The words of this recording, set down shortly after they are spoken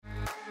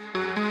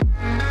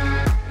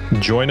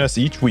Join us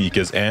each week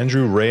as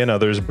Andrew, Ray, and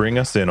others bring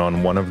us in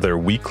on one of their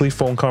weekly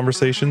phone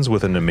conversations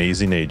with an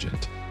amazing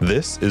agent.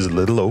 This is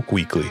Little Oak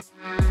Weekly.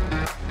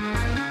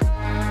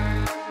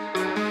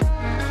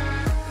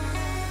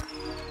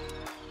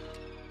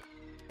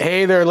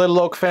 Hey there,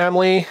 Little Oak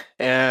family,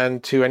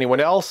 and to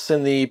anyone else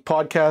in the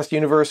podcast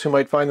universe who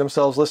might find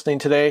themselves listening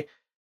today.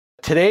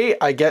 Today,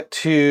 I get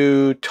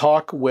to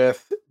talk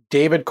with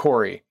David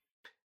Corey,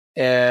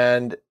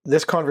 and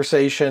this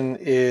conversation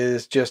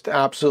is just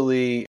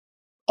absolutely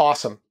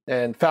awesome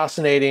and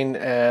fascinating,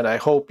 and I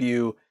hope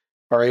you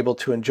are able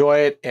to enjoy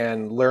it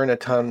and learn a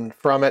ton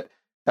from it.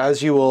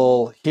 As you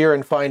will hear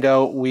and find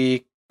out,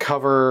 we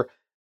cover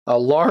a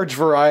large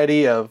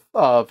variety of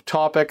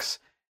topics,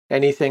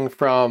 anything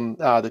from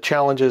the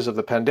challenges of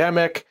the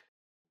pandemic,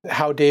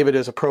 how David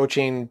is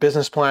approaching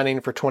business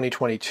planning for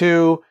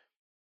 2022,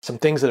 some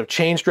things that have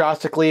changed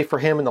drastically for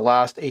him in the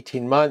last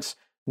 18 months,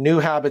 new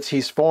habits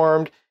he's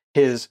formed,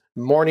 his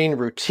morning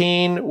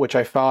routine, which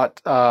I thought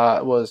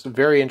was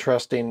very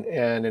interesting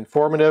and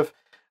informative.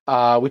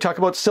 We talk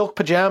about silk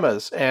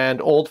pajamas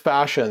and old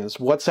fashions,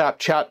 WhatsApp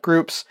chat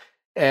groups,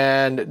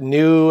 and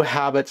new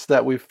habits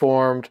that we've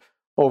formed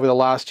over the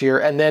last year.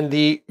 And then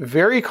the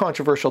very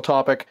controversial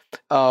topic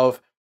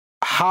of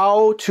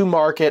how to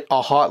market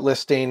a hot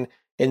listing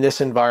in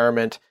this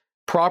environment,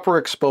 proper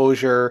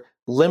exposure,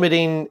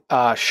 limiting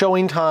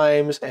showing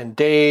times and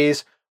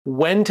days,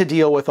 when to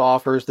deal with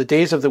offers, the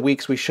days of the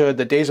weeks we should,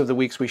 the days of the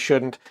weeks we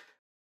shouldn't.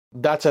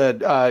 That's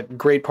a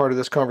great part of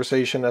this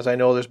conversation, as I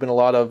know there's been a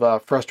lot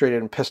of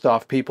frustrated and pissed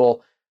off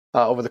people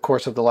over the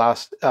course of the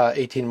last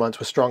 18 months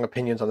with strong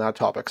opinions on that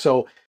topic.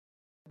 So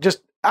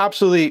just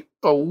absolutely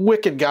a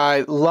wicked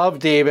guy. Love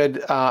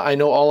David. I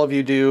know all of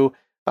you do.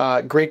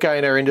 Great guy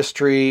in our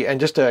industry and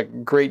just a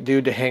great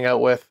dude to hang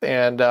out with.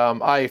 And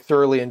I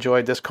thoroughly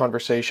enjoyed this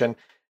conversation,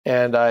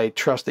 and I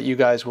trust that you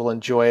guys will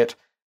enjoy it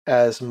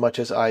as much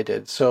as I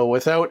did. So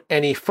without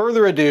any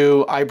further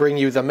ado, I bring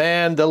you the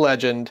man, the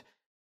legend,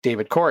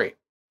 David Corey.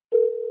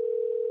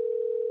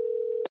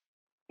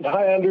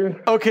 Hi, Andrew.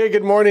 Okay,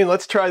 good morning.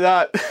 Let's try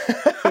that.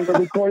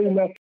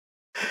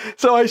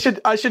 So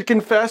I should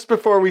confess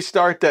before we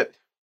start that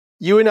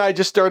you and I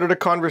just started a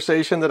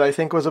conversation that I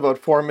think was about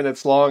 4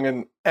 minutes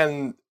long,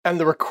 and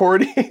the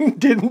recording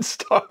didn't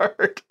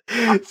start.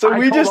 So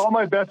I told all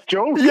my best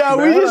jokes. Yeah,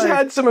 man. we just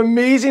had some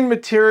amazing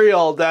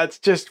material that's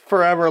just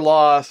forever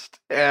lost,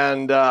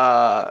 and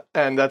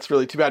that's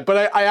really too bad.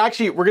 But I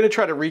actually, we're going to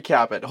try to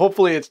recap it.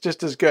 Hopefully, it's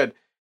just as good.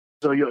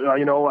 So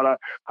you know what?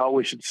 How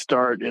we should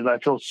start is I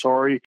feel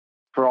sorry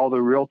for all the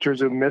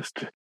realtors who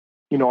missed,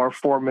 our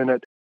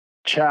 4-minute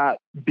chat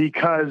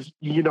because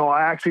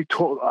I actually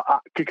told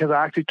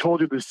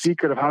you the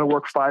secret of how to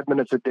work 5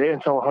 minutes a day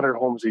and sell 100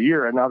 homes a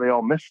year, and now they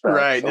all missed that.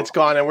 Right, so. It's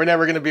gone, and we're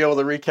never going to be able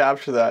to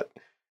recapture that.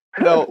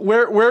 No,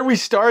 where we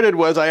started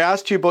was I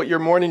asked you about your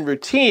morning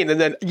routine, and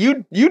then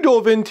you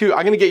dove into.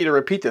 I'm going to get you to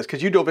repeat this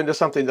because you dove into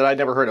something that I'd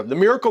never heard of, the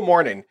Miracle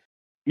Morning.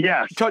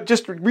 Yes.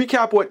 Just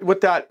recap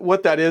what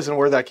that is and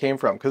where that came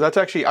from, because that's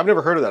actually I've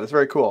never heard of that. It's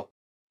very cool.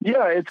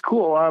 Yeah, it's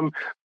cool.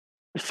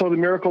 So the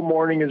Miracle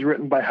Morning is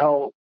written by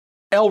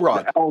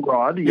Elrod.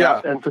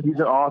 Yeah. And so he's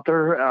an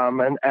author,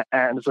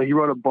 and so he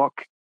wrote a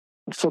book.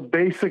 So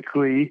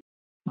basically,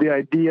 the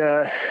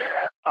idea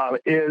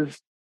is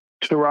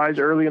to rise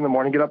early in the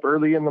morning, get up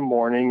early in the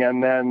morning,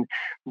 and then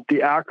the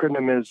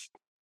acronym is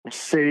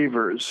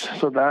SAVERS.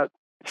 So that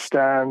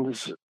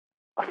stands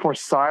for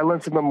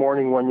silence in the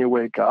morning when you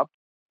wake up,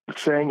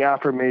 saying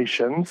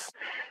affirmations,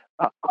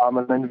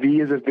 and then V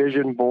is a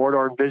vision board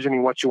or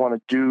envisioning what you want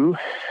to do.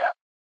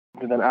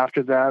 And then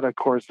after that, of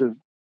course, the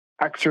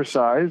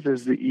exercise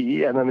is the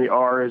E, and then the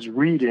R is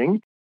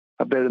reading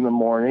a bit in the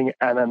morning,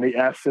 and then the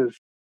S is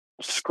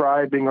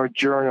scribing or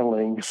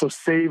journaling. So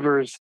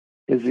SAVERS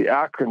is the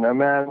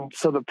acronym, and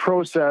so the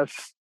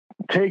process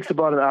takes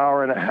about an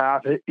hour and a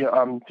half.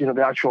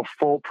 The actual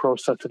full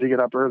process, if you get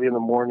up early in the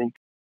morning,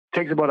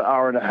 takes about an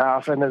hour and a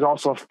half, and there's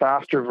also a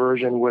faster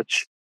version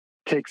which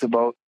takes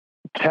about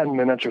 10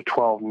 minutes or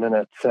 12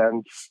 minutes.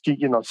 And,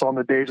 so on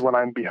the days when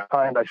I'm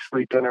behind, I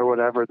sleep in or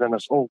whatever, then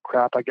it's, oh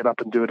crap, I get up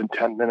and do it in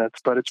 10 minutes,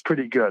 but it's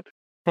pretty good.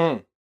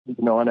 And it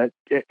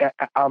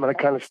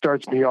kind of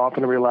starts me off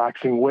in a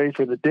relaxing way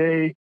for the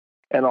day,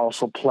 and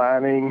also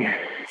planning,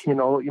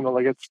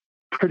 like it's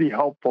pretty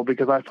helpful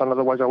because I find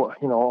otherwise,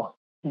 you know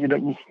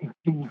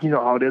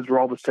how it is. We're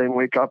all the same.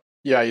 Wake up.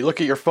 Yeah. You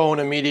look at your phone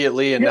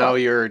immediately and now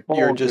you're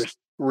just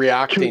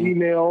reacting.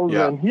 Emails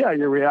and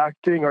you're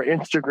reacting, or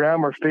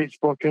Instagram or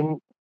Facebook, and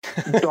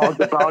Dog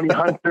the Bounty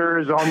Hunter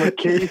is on the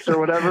case or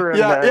whatever.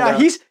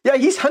 And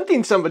he's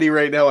hunting somebody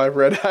right now. I've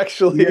read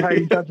actually. Yeah,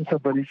 he's hunting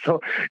somebody.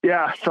 So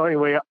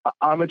anyway,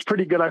 it's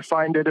pretty good. I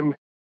find it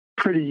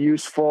pretty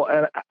useful,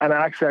 and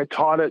actually I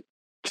taught it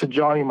to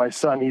Johnny, my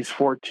son. He's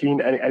 14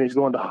 and he's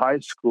going to high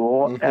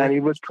school, and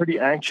he was pretty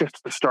anxious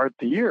to start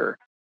the year.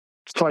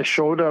 So I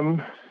showed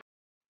him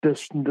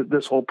this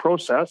whole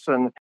process,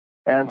 and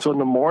so in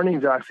the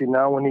mornings, actually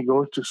now when he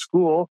goes to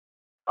school,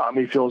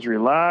 he feels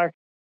relaxed,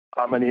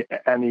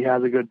 and he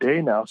has a good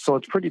day now. So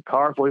it's pretty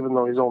powerful, even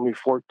though he's only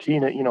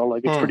 14.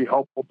 It's pretty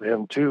helpful to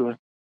him too.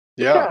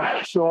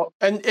 Yeah. So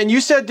and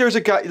you said there's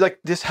a guy like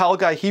this Hal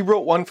guy. He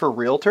wrote one for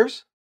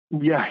realtors.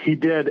 yeah, he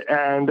did,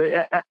 and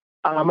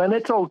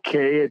it's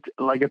okay.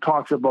 It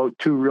talks about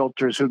two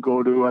realtors who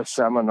go to a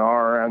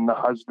seminar, and the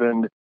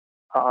husband,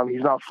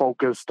 he's not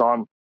focused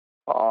on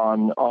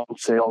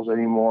sales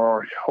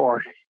anymore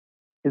or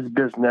his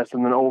business,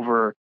 and then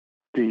over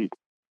the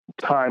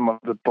time of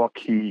the book,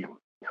 he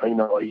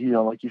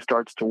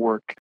starts to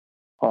work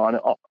on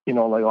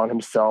on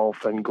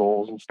himself and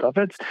goals and stuff.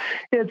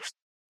 It's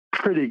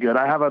pretty good.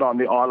 I have it on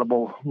the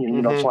Audible,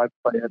 so I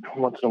play it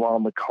once in a while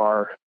in the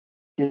car,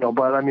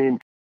 but I mean,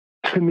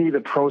 to me, the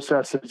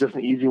process is just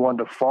an easy one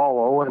to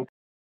follow. And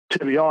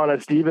to be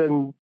honest,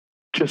 even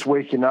just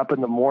waking up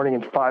in the morning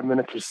and 5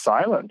 minutes of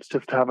silence,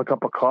 just to have a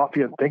cup of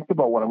coffee and think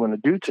about what I'm going to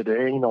do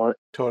today,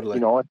 Totally.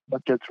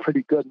 That gets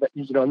pretty good.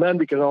 And then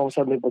because all of a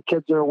sudden the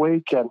kids are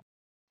awake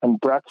and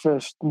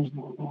breakfast, and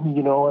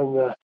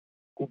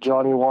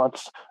Johnny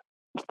wants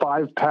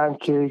 5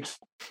 pancakes.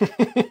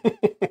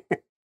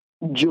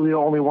 Julia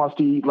only wants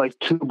to eat like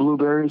 2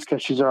 blueberries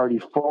because she's already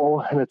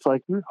full. And it's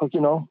like,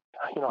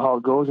 how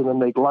it goes, and then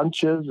make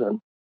lunches and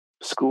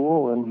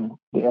school and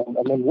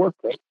then work,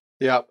 right?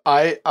 Yeah,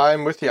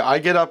 I'm with you. I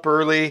get up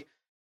early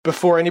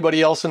before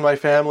anybody else in my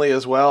family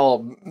as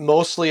well.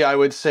 Mostly, I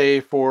would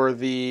say for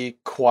the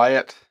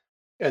quiet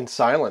and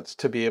silence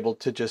to be able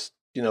to just,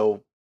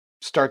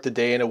 start the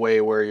day in a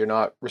way where you're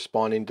not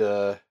responding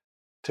to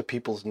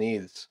people's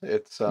needs.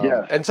 It's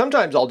and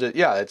sometimes I'll just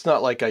it's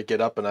not like I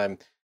get up and I'm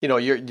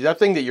that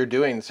thing that you're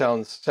doing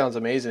sounds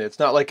amazing. It's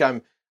not like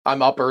I'm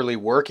up early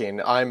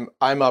working. I'm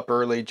up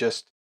early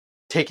just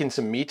taking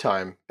some me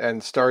time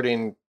and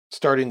starting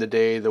the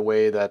day the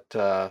way that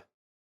I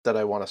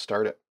want to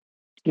start it.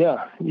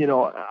 Yeah,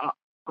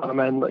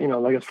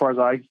 like as far as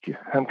I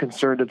am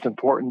concerned, it's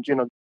important,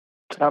 to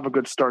have a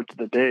good start to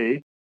the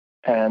day.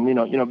 And,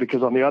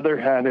 because on the other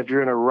hand, if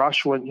you're in a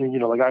rush when,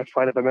 like I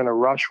find if I'm in a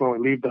rush when we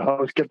leave the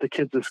house, get the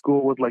kids to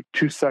school with like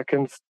 2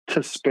 seconds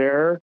to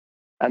spare,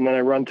 and then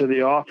I run to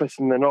the office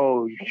and then,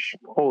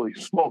 holy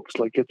smokes,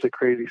 like it's a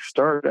crazy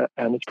start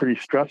and it's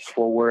pretty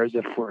stressful. Whereas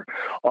if we're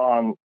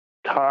on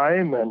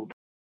time and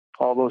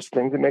all those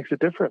things, it makes a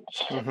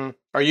difference. Mm-hmm.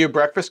 Are you a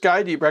breakfast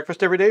guy? Do you eat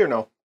breakfast every day or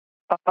no?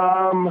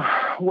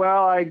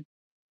 Well, I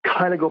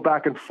kind of go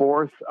back and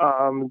forth.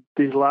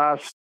 These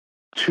last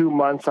 2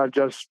 months, I've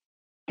just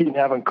been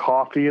having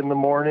coffee in the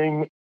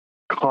morning,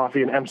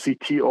 coffee and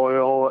MCT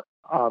oil,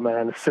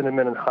 and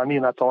cinnamon and honey,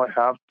 and that's all I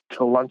have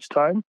till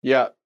lunchtime.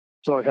 Yeah.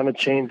 So I kind of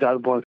changed that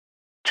about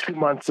 2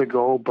 months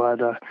ago,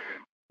 but I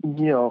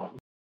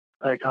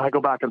go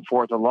back and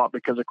forth a lot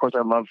because, of course,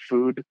 I love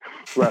food,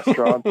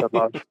 restaurants. I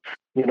love,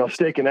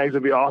 steak and eggs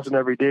would be awesome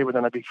every day, but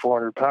then I'd be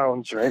 400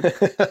 pounds, right?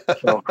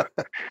 So,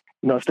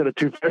 instead of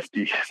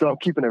 250. So I'm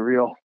keeping it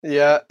real.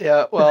 Yeah.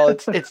 Well,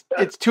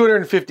 it's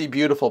 250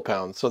 beautiful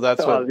pounds. So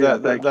that's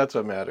that's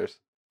what matters.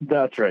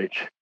 That's right.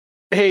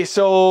 Hey,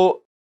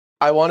 so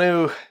I want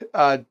to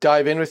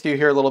dive in with you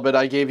here a little bit.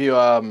 I gave you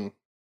a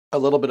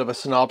little bit of a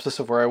synopsis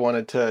of where I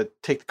wanted to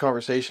take the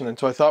conversation. And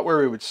so I thought where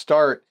we would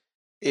start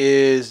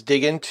is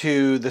dig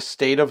into the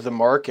state of the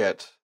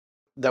market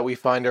that we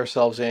find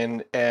ourselves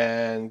in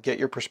and get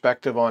your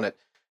perspective on it.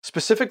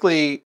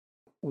 Specifically,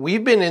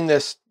 we've been in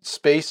this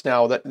space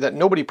now that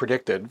nobody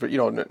predicted, but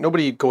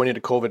nobody going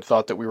into COVID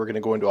thought that we were going to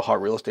go into a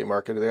hot real estate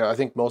market. I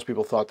think most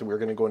people thought that we were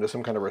going to go into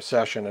some kind of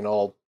recession and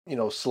all,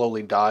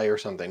 slowly die or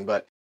something,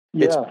 but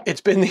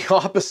it's been the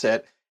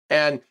opposite.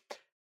 And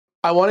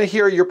I want to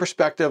hear your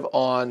perspective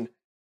on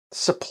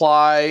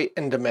supply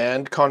and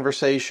demand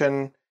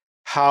conversation,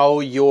 how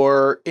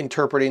you're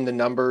interpreting the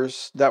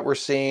numbers that we're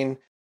seeing.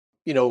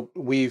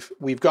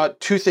 We've got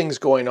 2 things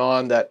going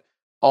on that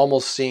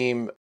almost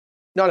seem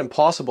not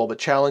impossible, but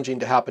challenging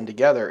to happen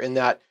together, in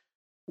that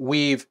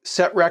we've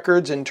set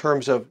records in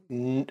terms of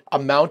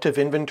amount of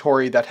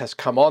inventory that has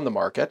come on the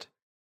market,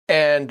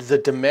 and the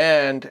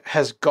demand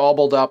has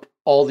gobbled up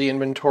all the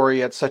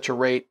inventory at such a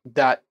rate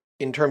that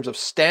in terms of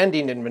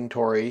standing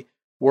inventory,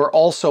 we're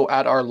also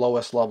at our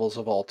lowest levels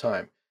of all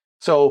time.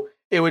 So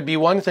it would be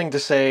one thing to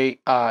say,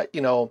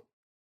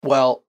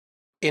 well,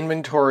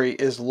 inventory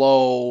is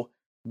low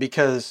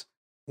because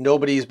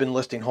nobody's been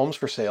listing homes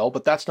for sale,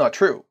 but that's not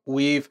true.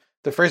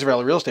 The Fraser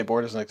Valley Real Estate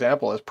Board, as an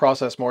example, has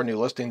processed more new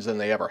listings than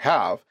they ever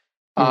have.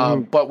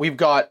 But we've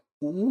got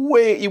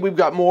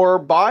more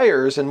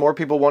buyers and more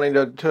people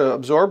wanting to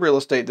absorb real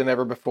estate than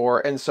ever before.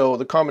 And so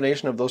the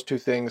combination of those 2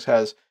 things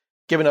has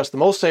given us the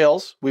most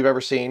sales we've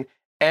ever seen,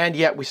 and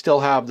yet we still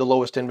have the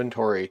lowest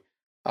inventory.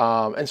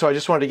 And so I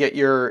just wanted to get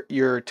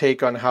your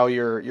take on how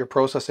you're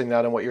processing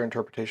that and what your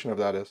interpretation of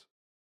that is.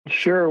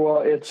 Sure.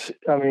 Well,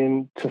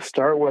 to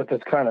start with,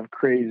 it's kind of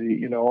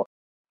crazy,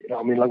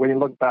 like when you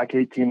look back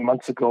 18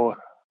 months ago,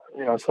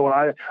 so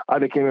when I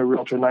became a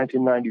realtor in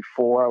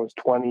 1994, I was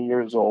 20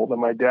 years old,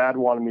 and my dad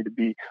wanted me to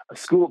be a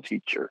school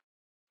teacher.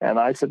 And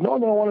I said, no, I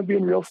want to be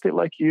in real estate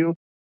like you.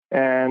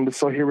 And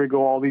so here we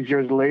go all these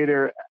years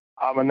later.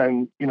 And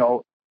then,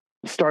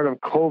 start of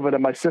COVID,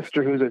 and my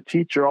sister, who's a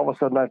teacher, all of a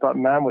sudden I thought,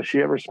 man, was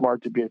she ever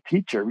smart to be a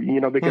teacher?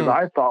 Because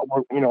I thought,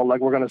 we're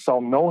going to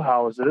sell no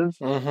houses.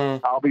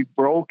 Mm-hmm. I'll be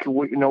broke,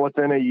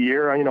 within a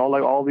year,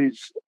 like all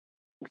these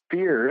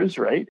fears,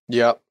 right?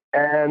 Yep.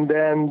 And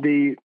then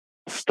the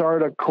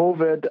start of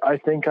COVID, I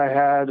think I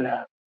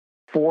had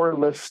 4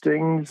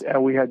 listings,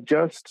 and we had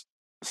just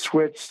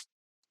switched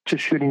to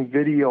shooting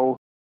video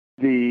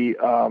the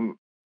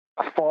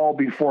fall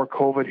before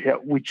COVID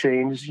hit. We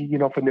changed,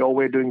 from the old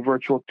way of doing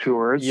virtual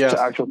tours Yes.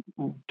 to actual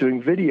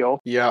doing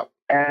video. Yeah.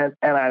 And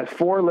I had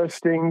 4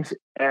 listings,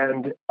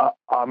 and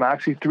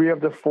actually 3 of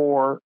the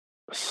 4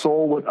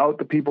 sold without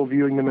the people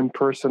viewing them in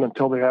person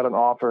until they had an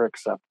offer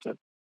accepted.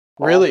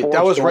 Really?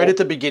 That was right at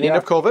the beginning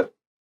of COVID?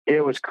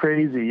 It was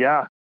crazy,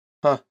 yeah.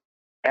 Huh.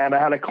 And I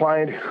had a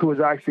client who was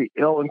actually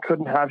ill and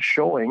couldn't have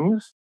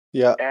showings.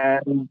 Yeah.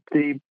 And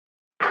the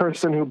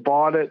person who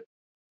bought it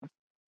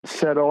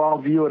said, "Oh, I'll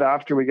view it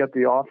after we get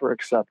the offer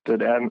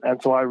accepted."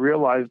 And so I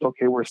realized,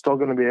 okay, we're still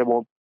going to be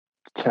able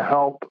to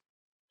help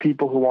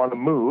people who want to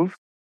move.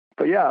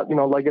 But yeah,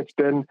 it's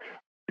been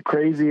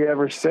crazy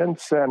ever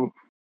since. And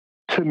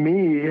to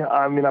me,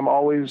 I'm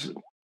always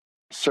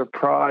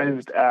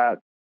surprised at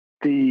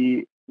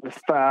the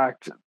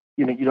fact,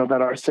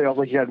 that our sales,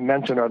 like you had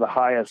mentioned, are the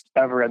highest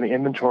ever, and the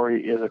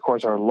inventory is, of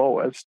course, our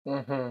lowest.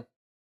 Mm-hmm.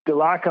 The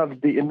lack of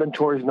the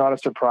inventory is not a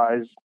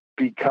surprise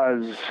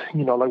because,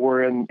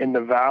 we're in the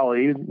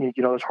valley,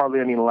 there's hardly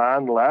any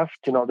land left.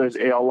 There's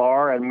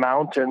ALR and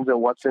mountains and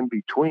what's in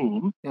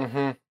between.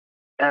 Mm-hmm.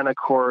 And of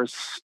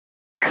course,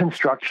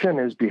 construction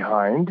is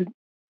behind,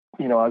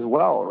 as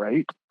well,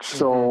 right?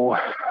 So,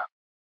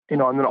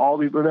 and then all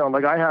these,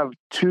 I have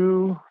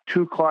two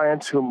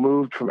clients who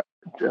moved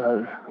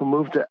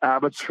to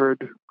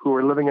Abbotsford, who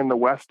were living in the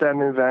West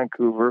End in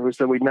Vancouver, who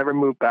said we'd never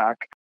move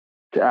back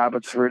to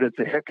Abbotsford. It's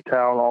a hick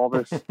town, all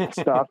this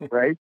stuff,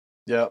 right?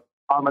 Yeah.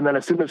 And then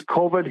as soon as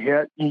COVID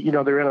hit,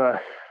 they're in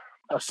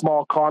a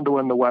small condo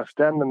in the West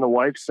End, and the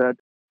wife said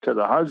to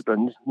the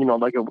husband, we're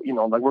going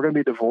to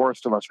be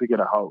divorced unless we get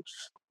a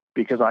house,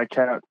 because I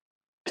can't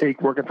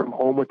take working from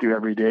home with you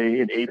every day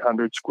in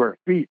 800 square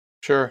feet.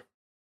 Sure.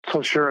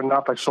 So sure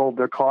enough, I sold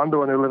their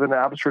condo, and they're living in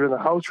Abbotsford in a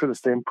house for the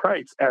same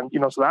price. And,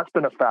 so that's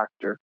been a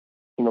factor,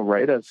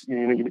 right? As,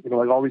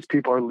 all these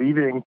people are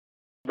leaving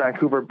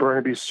Vancouver,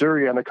 Burnaby,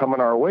 Surrey, and they're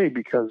coming our way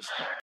because,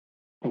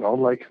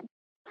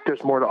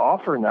 there's more to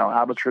offer now.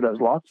 Abbotsford has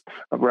lots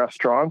of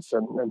restaurants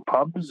and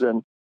pubs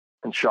and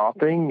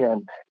shopping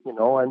and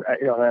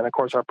of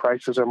course our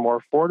prices are more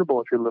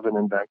affordable if you're living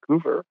in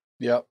Vancouver.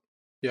 Yep.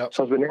 Yep.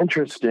 So it's been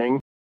interesting,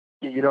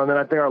 and then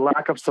I think our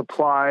lack of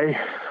supply,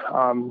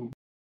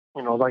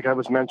 like I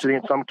was mentioning,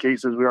 in some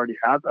cases we already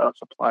had a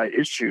supply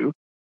issue.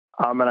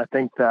 And I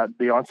think that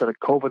the onset of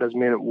COVID has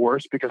made it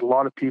worse because a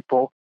lot of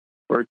people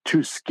were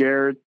too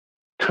scared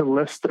to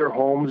list their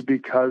homes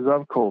because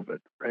of COVID,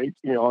 right?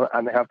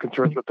 And they have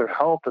concerns with their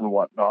health and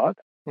whatnot.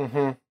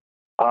 Mm-hmm.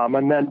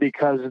 And then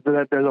because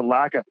there's a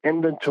lack of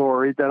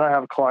inventory, then I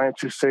have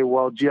clients who say,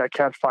 well, gee, I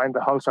can't find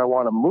the house I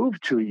want to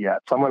move to yet.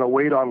 So I'm going to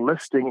wait on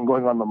listing and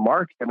going on the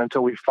market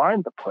until we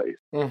find the place.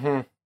 Mm-hmm.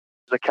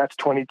 It's a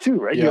catch-22,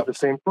 right? Yep. You have the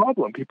same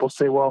problem. People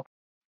say, well,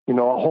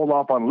 I'll hold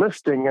off on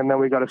listing. And then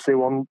we got to say,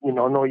 well,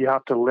 no, you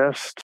have to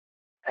list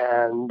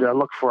and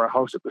look for a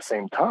house at the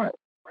same time,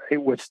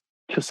 right? Which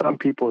to some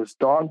people is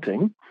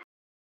daunting,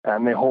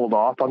 and they hold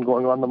off on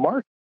going on the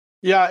market.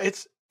 Yeah,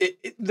 but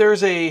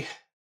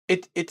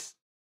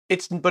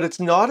it's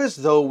not as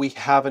though we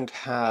haven't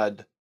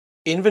had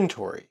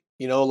inventory.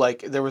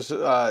 There was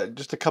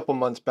just a couple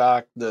months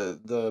back,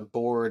 the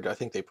board, I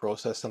think they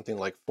processed something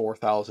like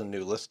 4,000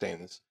 new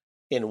listings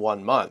in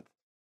 1 month.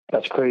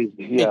 That's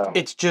crazy. Yeah,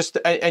 it's just,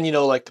 and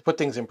to put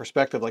things in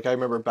perspective, I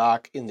remember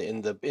back in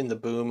the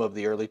boom of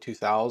the early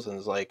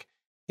 2000s,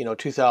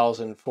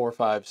 2004,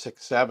 5,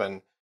 6,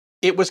 7,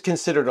 it was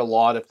considered a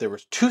lot if there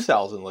was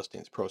 2,000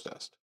 listings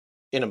processed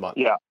in a month.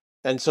 Yeah.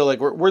 And so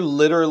we're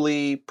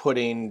literally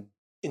putting,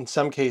 in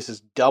some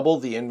cases, double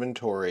the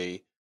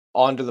inventory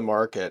onto the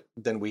market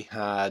than we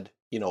had,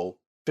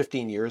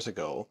 15 years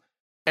ago.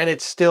 And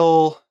it's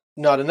still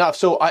not enough.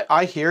 So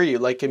I hear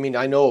you.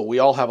 I know we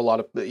all have a lot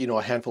of,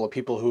 a handful of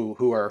people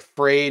who are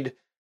afraid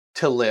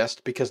to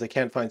list because they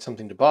can't find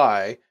something to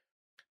buy.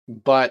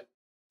 But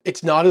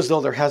it's not as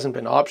though there hasn't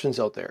been options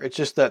out there. It's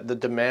just that the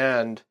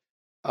demand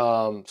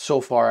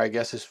so far, I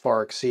guess, is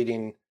far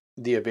exceeding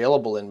the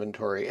available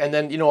inventory. And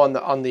then,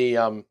 on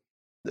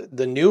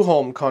the new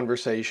home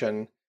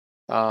conversation,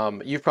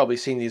 you've probably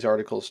seen these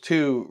articles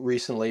too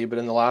recently, but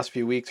in the last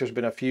few weeks, there's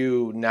been a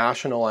few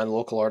national and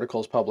local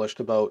articles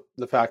published about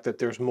the fact that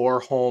there's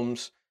more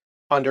homes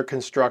under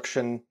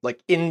construction,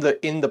 in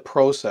the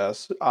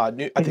process. I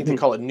think they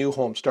call it new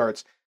home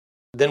starts,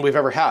 than we've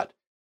ever had.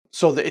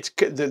 So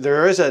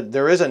there is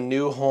a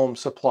new home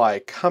supply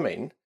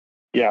coming.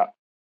 Yeah.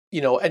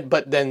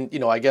 But then,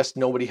 I guess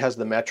nobody has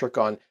the metric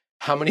on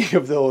how many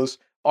of those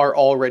are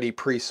already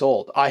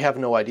pre-sold. I have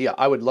no idea.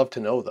 I would love to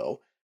know,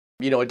 though.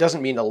 It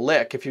doesn't mean a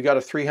lick if you got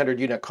a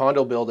 300-unit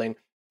condo building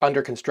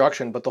under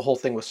construction, but the whole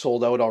thing was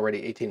sold out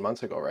already 18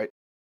 months ago, right?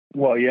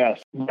 Well,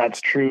 yes,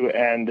 that's true,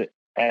 and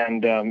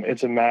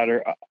it's a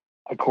matter,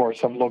 of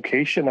course, of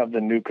location of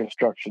the new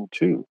construction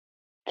too.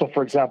 So,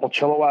 for example,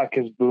 Chilliwack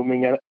is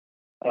booming.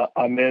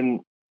 I'm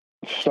in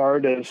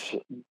Sardis.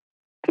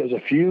 There's a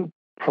few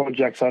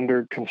projects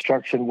under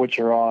construction which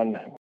are on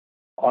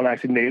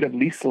actually native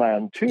lease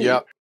land too.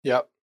 Yep.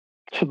 Yep.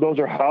 So those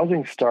are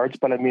housing starts,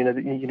 but I mean,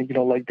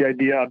 like the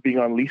idea of being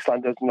on lease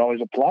land doesn't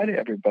always apply to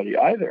everybody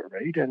either,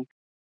 right? And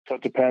so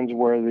it depends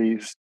where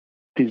these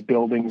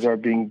buildings are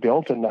being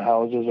built and the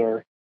houses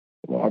are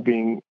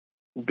being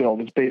built.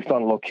 It's based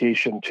on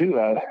location too,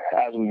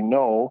 as we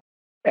know.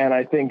 And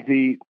I think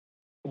the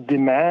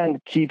demand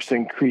keeps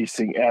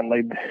increasing, and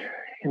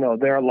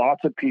there are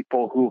lots of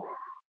people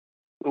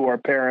who are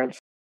parents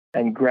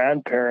and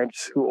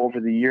grandparents who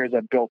over the years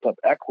have built up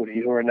equity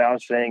who are now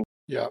saying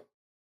Yep.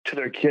 to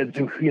their kids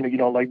who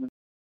like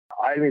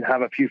I even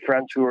have a few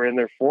friends who are in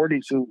their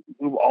 40s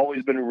who've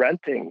always been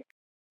renting,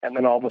 and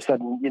then all of a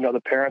sudden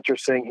the parents are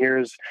saying,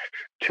 here's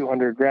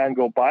 200 grand,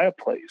 go buy a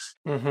place.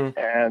 Mm-hmm.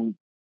 And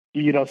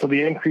so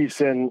the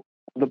increase in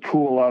the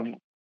pool of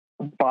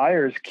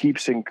buyers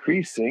keeps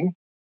increasing,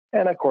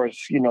 and of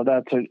course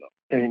that's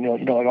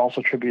it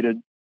also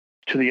attributed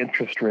to the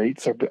interest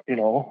rates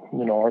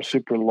are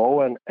super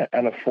low and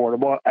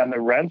affordable, and the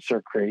rents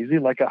are crazy.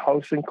 Like a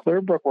house in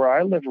Clearbrook where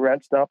I live,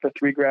 rents now for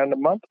 $3,000 a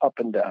month, up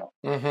and down.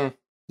 Mm-hmm.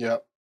 Yeah.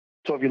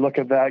 So if you look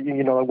at that,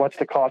 what's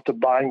the cost of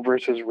buying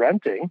versus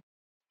renting?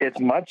 It's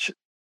much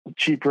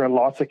cheaper in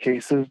lots of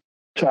cases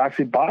to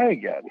actually buy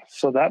again.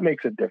 So that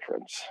makes a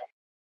difference.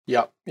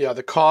 Yeah. Yeah.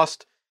 The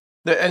cost,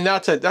 and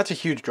that's a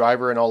huge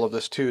driver in all of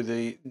this too.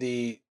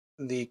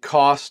 The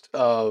cost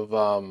of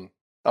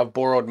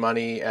borrowed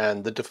money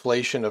and the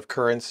deflation of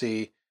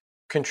currency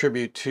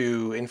contribute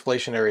to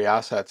inflationary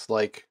assets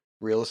like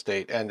real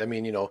estate. And I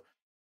mean,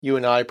 you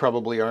and I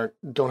probably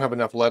don't have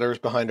enough letters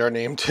behind our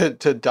name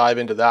to dive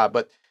into that,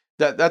 but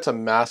that's a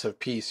massive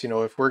piece.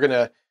 If we're going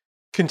to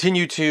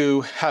continue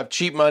to have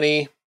cheap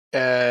money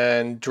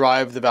and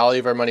drive the value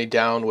of our money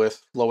down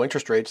with low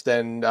interest rates,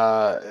 then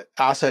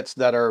assets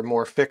that are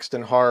more fixed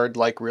and hard,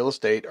 like real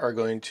estate, are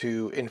going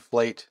to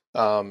inflate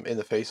in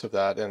the face of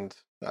that. And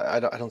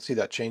I don't see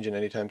that changing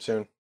anytime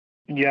soon.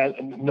 Yeah,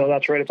 no,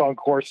 that's right. It's on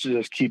course to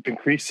just keep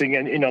increasing.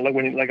 And,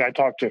 like I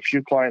talked to a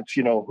few clients,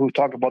 who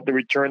talk about the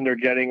return they're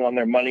getting on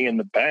their money in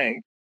the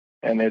bank,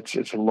 and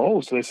it's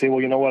low. So they say,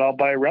 well, you know what, I'll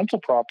buy a rental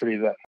property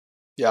then.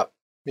 Yeah.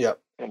 Yeah.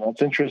 And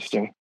that's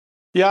interesting.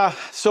 Yeah.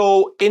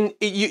 So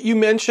you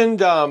mentioned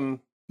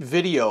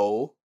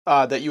video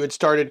that you had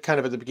started kind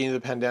of at the beginning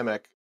of the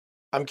pandemic.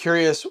 I'm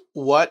curious,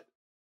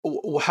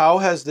 how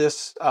has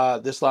this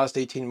last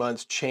 18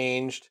 months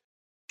changed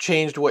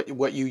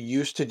what you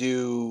used to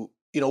do?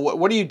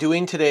 What are you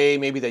doing today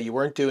maybe that you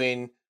weren't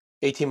doing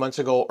 18 months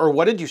ago, or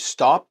what did you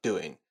stop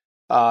doing?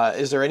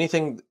 Is there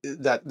anything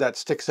that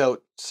sticks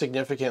out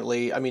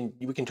significantly? I mean,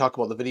 we can talk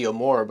about the video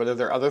more, but are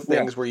there other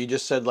things where you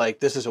just said, like,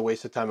 this is a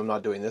waste of time, I'm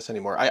not doing this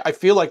anymore? I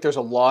feel like there's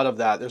a lot of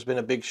that. There's been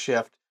a big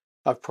shift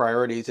of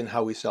priorities in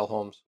how we sell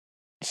homes.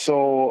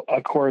 So,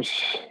 of course,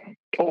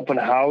 open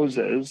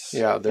houses,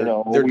 Yeah,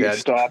 they're we dead.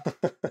 stopped.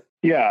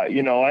 Yeah,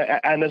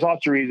 and there's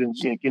lots of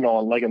reasons, like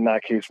in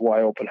that case,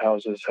 why open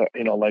houses,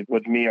 like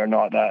with me, are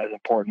not that as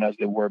important as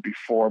they were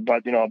before.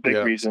 But, a big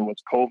reason was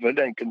COVID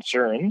and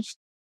concerns.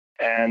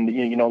 And,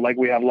 like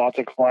we have lots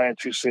of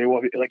clients who say,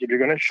 well, like if you're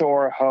going to show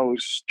our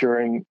house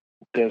during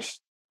this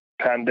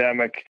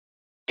pandemic,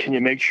 can you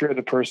make sure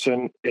the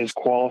person is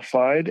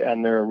qualified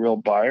and they're a real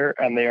buyer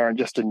and they aren't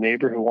just a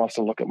neighbor who wants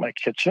to look at my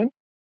kitchen?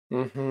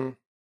 Mm-hmm.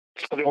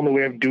 So the only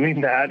way of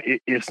doing that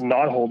is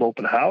not hold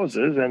open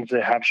houses and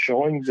to have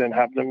showings and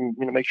have them,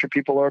 make sure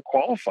people are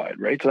qualified,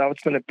 right? So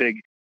that's been a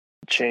big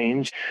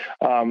change.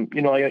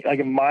 Like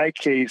in my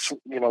case,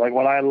 like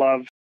what I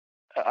love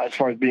as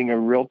far as being a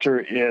realtor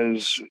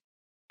is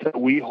that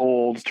we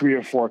hold 3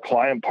 or 4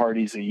 client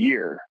parties a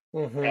year.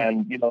 Mm-hmm.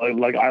 And,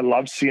 like I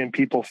love seeing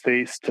people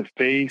face to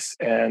face.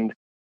 And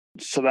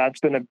so that's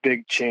been a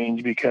big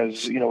change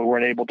because, we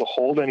weren't able to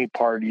hold any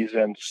parties.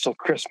 And so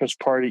Christmas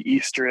party,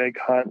 Easter egg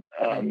hunt,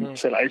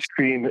 said ice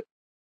cream,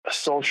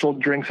 social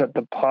drinks at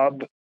the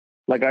pub.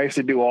 Like I used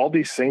to do all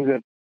these things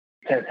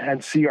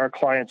and see our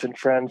clients and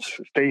friends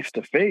face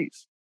to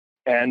face.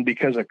 And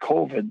because of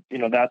COVID,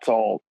 that's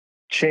all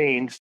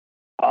changed.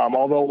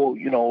 Although,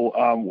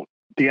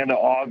 the end of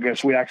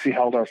August, we actually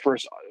held our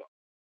first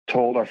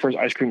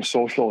ice cream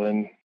social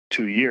in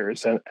 2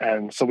 years.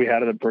 And so we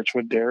had it at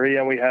Birchwood Dairy,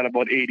 and we had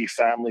about 80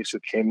 families who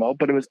came out,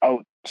 but it was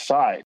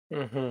outside.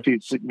 Mm-hmm.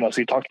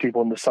 So you talk to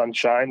people in the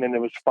sunshine and it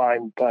was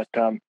fine. But,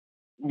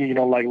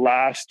 like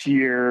last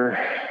year,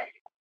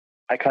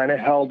 I kind of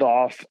held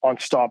off on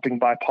popping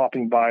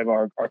by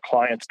our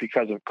clients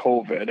because of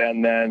COVID.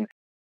 And then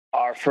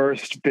our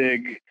first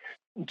big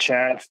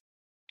chance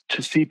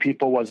to see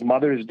people was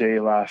Mother's Day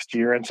last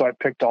year. And so I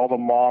picked all the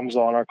moms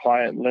on our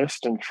client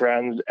list and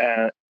friends,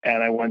 and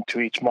I went to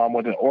each mom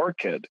with an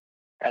orchid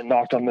and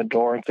knocked on the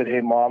door and said,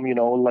 hey, Mom,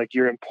 like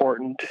you're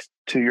important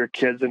to your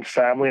kids and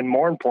family, and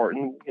more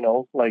important,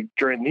 like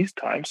during these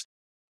times,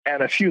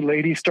 And a few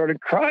ladies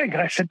started crying.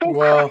 And I said, don't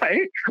Wow.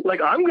 cry.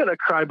 Like, I'm going to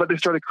cry. But they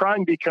started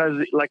crying because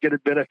like it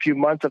had been a few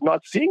months of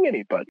not seeing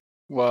anybody.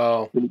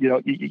 Wow. And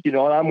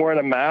I'm wearing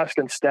a mask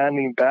and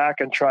standing back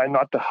and trying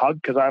not to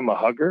hug because I'm a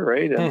hugger,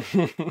 right?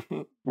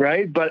 And,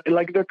 right. But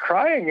like they're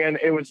crying, and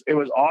it was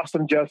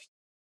awesome just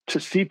to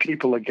see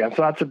people again.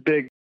 So that's a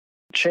big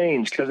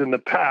change, because in the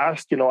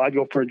past, I'd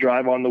go for a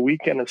drive on the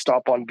weekend and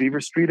stop on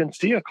Beaver Street and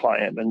see a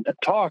client and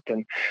talk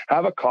and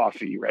have a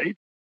coffee, right?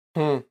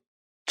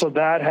 So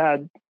that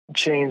had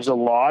changed a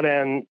lot.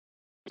 And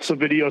so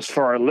videos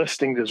for our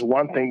listings is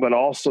one thing, but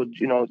also,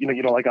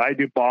 like I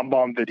do bomb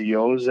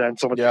videos. And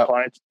so with the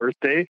client's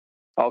birthday,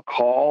 I'll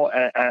call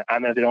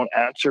and then they don't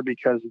answer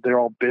because they're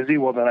all busy.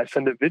 Well, then I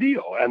send a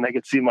video and they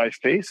can see my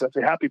face. I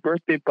say, happy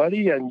birthday,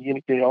 buddy. And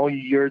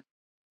you're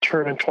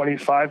turning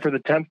 25 for the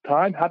 10th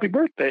time. Happy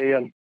birthday.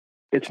 And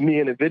it's me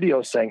in a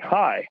video saying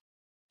hi.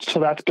 So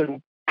that's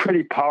been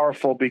pretty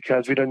powerful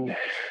because we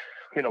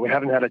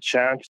haven't had a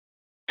chance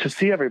to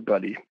see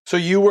everybody.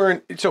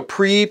 So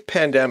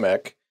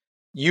pre-pandemic,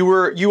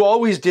 you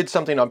always did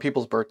something on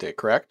people's birthday,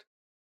 correct?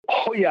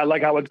 Oh yeah,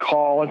 like I would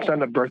call and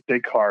send a birthday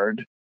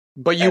card.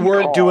 But you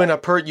weren't doing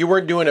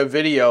a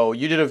video.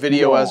 You did a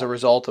video as a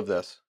result of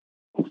this.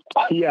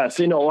 Yes,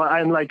 and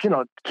like,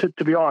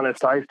 to be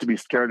honest, I used to be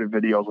scared of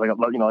videos. Like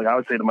I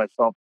would say to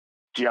myself,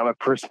 gee, I'm a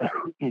person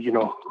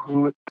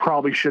who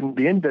probably shouldn't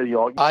be in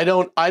video. I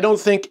don't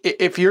think,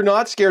 if you're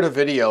not scared of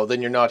video,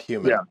 then you're not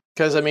human. Yeah.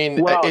 Because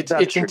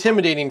it's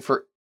intimidating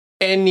for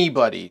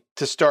anybody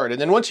to start. And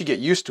then once you get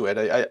used to it,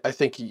 I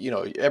think,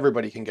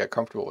 everybody can get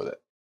comfortable with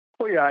it.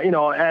 Well, yeah,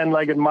 and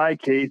like in my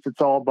case,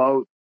 it's all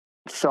about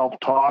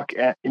self-talk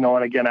and,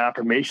 and again,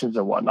 affirmations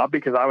and whatnot,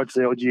 because I would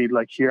say, oh, gee,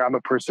 like here, I'm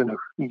a person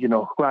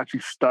who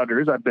actually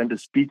stutters. I've been to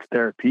speech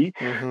therapy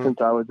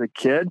since I was a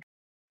kid,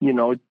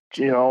 and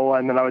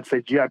then I would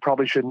say, gee, I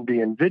probably shouldn't be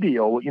in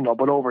video,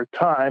 but over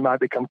time I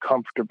become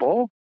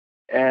comfortable.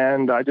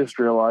 And I just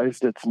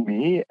realized it's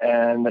me.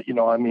 And,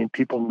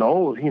 people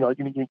know,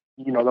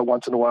 that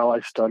once in a while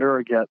I stutter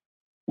or get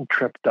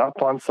tripped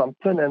up on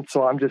something. And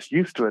so I'm just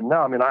used to it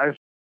now.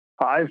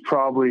 I've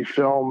probably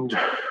filmed,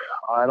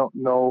 I don't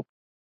know,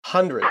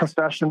 hundreds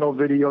of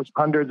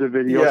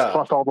videos,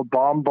 plus all the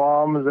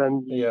bombs.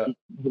 And,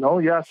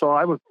 so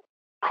I would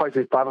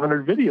probably say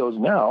 500 videos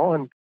now.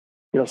 And,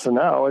 so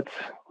now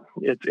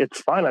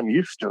it's fine. I'm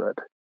used to it.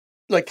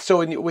 Like,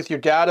 so with your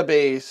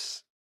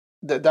database,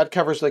 that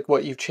covers like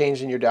what you've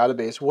changed in your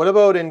database. What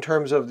about in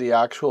terms of the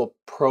actual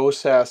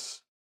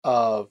process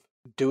of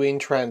doing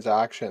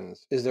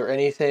transactions? Is there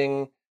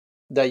anything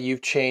that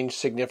you've changed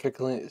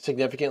significantly,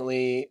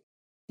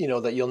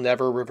 that you'll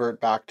never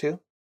revert back to?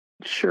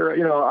 Sure.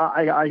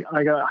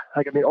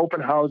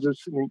 Open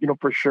houses,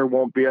 for sure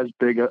won't be as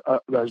big a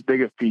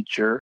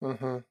feature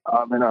in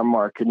our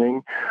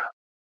marketing.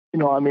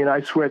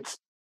 I switched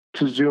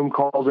to Zoom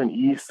calls and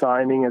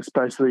e-signing,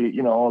 especially,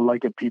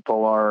 like if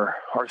people are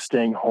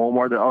staying home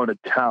or they're out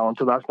of town.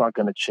 So that's not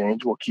going to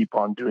change. We'll keep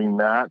on doing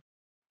that.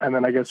 And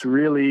then I guess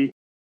really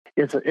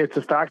it's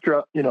a factor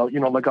of,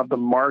 like of the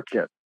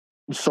market.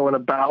 So in a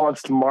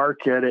balanced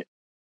market,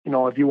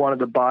 if you wanted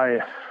to buy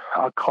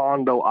a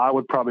condo, I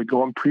would probably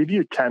go and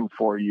preview 10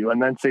 for you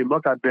and then say,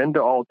 look, I've been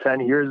to all 10.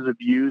 Here's the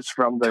views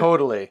from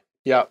the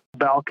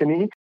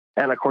balcony.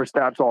 And of course,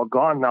 that's all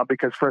gone now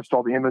because first of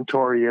all, the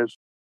inventory is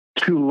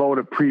too low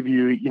to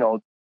preview,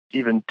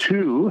 even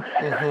two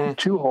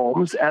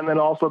homes. And then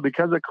also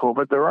because of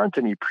COVID, there aren't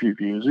any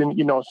previews. And,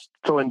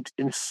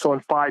 so in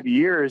 5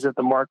 years, if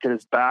the market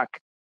is back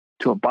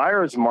to a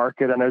buyer's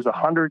market and there's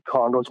 100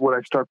 condos, would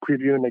I start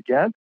previewing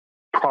again?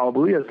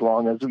 Probably, as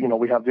long as,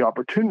 we have the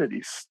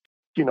opportunities,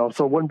 so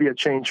it wouldn't be a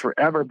change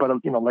forever, but,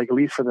 like at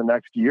least for the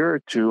next year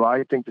or two,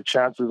 I think the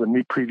chances of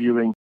me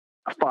previewing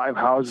 5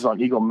 houses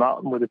on Eagle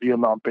Mountain with a view of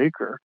Mount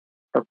Baker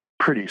are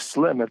pretty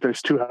slim. If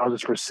there's 2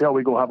 houses for sale,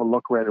 we go have a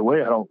look right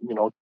away. I don't,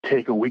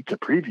 take a week to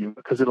preview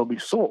because it'll be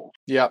sold.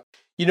 Yeah.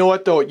 You know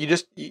what though?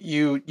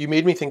 You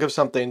made me think of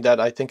something that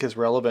I think is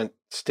relevant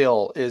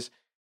still, is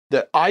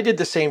that I did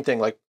the same thing.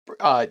 Like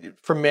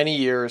for many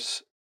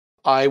years,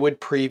 I would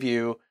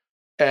preview,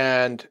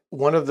 and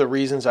one of the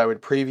reasons I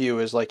would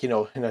preview is like, in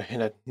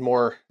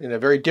a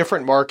very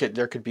different market,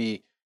 there could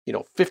be,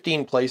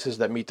 15 places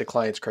that meet the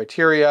client's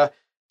criteria.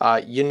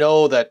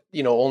 That,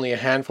 only a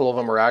handful of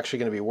them are actually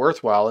going to be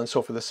worthwhile. And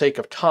so for the sake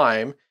of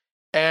time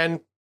and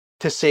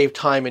to save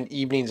time in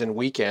evenings and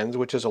weekends,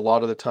 which is a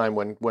lot of the time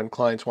when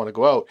clients want to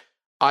go out,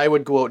 I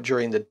would go out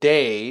during the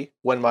day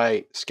when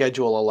my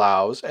schedule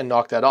allows and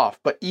knock that off.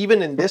 But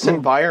even in this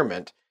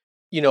environment,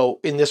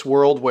 in this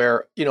world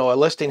where, a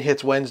listing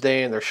hits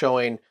Wednesday and they're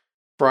showing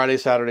Friday,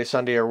 Saturday,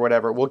 Sunday, or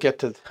whatever, we'll get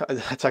to,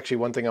 that's actually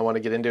one thing I want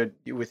to get into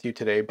with you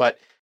today, but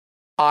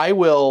I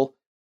will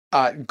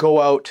go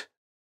out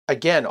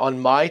again on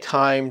my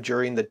time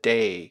during the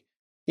day,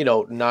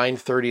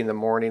 9:30 in the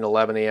morning,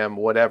 11 a.m.,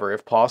 whatever,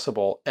 if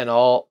possible, and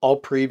I'll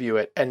preview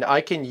it. And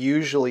I can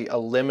usually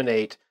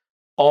eliminate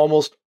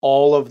almost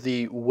all of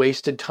the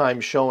wasted time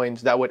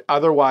showings that would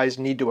otherwise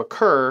need to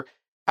occur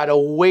at a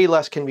way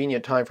less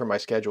convenient time for my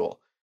schedule.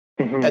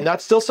 Mhm. And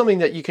that's still something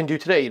that you can do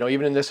today,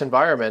 even in this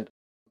environment.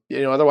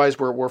 Otherwise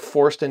we're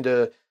forced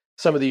into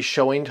some of these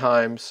showing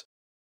times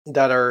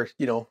that are,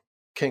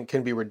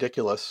 can be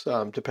ridiculous,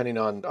 depending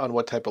on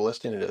what type of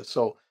listing it is.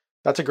 So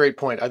that's a great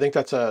point. I think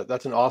that's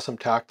an awesome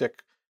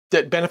tactic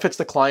that benefits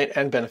the client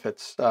and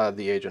benefits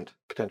the agent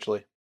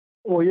potentially.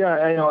 Well,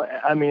 yeah,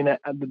 I mean,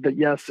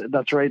 yes,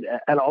 that's right.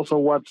 And also,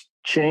 what's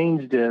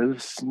changed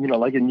is,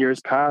 like in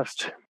years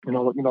past,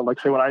 like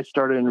say when I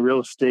started in real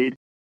estate,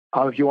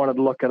 if you wanted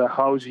to look at a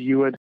house, you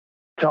would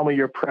tell me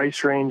your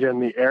price range and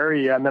the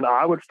area, and then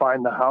I would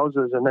find the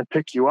houses and then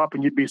pick you up,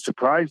 and you'd be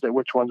surprised at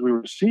which ones we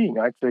were seeing.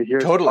 I'd say,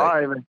 here's Totally.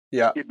 5, and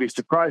Yeah. you'd be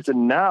surprised.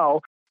 And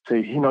now,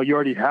 say, you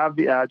already have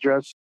the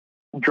address,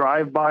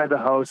 drive by the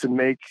house and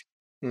make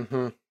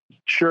Mm-hmm.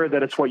 sure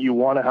that it's what you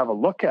want to have a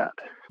look at.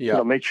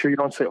 Yeah. Make sure you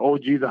don't say, oh,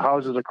 gee, the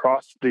houses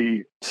across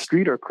the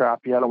street are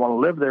crappy. I don't want to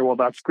live there. Well,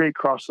 that's great.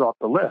 Cross it off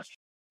the list.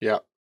 Yeah.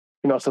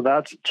 So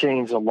that's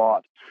changed a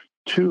lot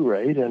too,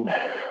 right? And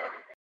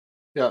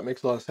Yeah, it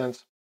makes a lot of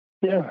sense.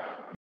 yeah.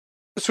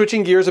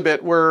 Switching gears a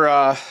bit,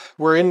 we're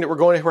heading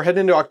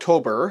into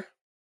October.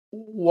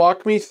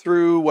 Walk me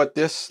through what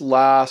this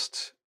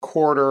last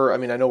quarter. I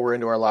mean, I know we're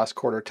into our last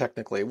quarter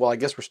technically. Well, I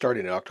guess we're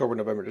starting in October,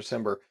 November,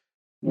 December.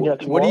 Yeah,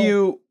 What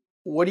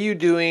are you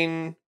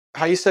doing?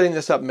 How are you setting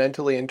this up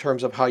mentally in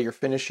terms of how you're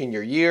finishing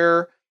your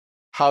year,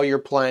 how you're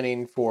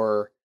planning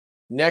for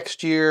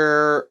next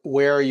year?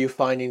 Where are you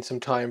finding some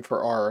time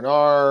for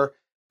R&R?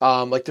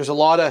 There's a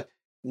lot of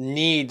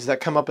needs that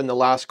come up in the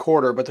last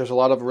quarter, but there's a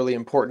lot of really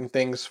important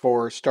things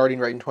for starting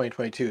right in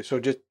 2022. So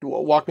just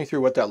walk me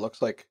through what that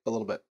looks like a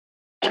little bit.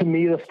 To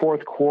me, the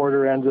fourth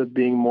quarter ends up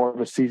being more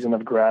of a season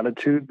of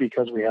gratitude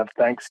because we have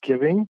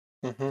Thanksgiving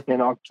in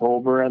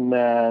October, and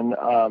then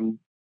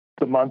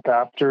the month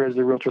after is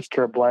the Realtors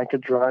Care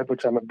Blanket Drive,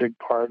 which I'm a big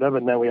part of,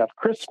 and then we have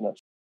Christmas.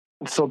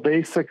 So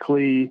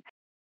basically,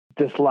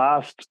 this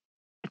last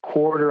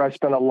quarter, I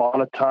spent a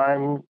lot of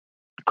time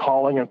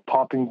calling and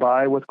popping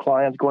by with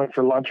clients, going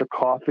for lunch or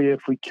coffee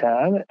if we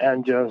can,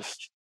 and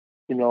just,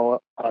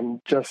 I'm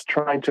just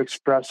trying to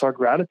express our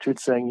gratitude,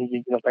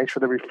 saying, thanks for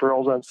the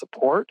referrals and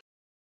support.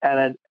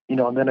 And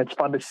then it's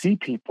fun to see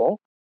people.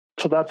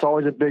 So that's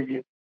always a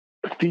big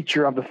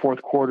feature of the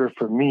fourth quarter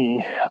for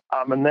me.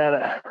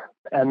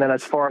 And then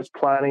as far as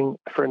planning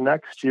for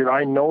next year,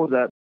 I know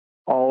that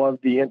all of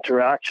the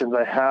interactions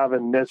I have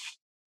in this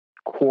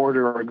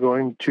quarter are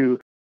going to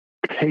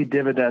pay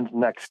dividends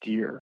next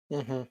year.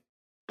 Mm-hmm.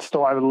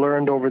 So I've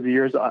learned over the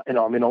years, it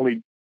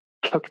only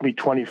took me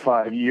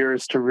 25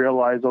 years to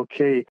realize,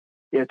 okay,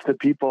 it's the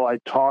people I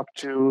talk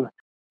to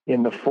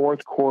in the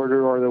fourth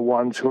quarter or the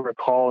ones who are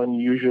calling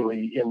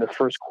usually in the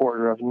first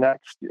quarter of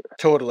next year.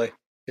 Totally.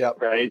 Yeah.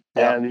 Right.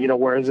 Yeah. And,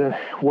 whereas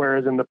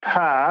in the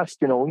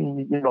past,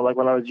 like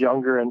when I was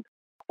younger and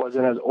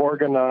wasn't as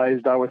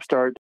organized, I would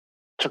start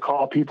to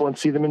call people and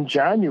see them in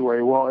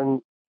January. Well,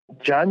 in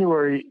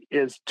January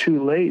is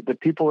too late. The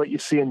people that you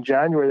see in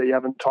January that you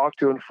haven't talked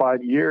to in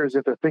 5 years,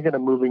 if they're thinking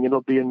of moving,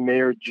 it'll be in May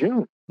or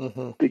June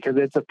because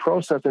it's a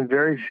process, and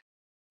very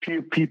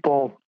few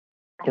people,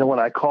 when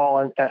I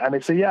call and they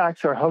say, yeah,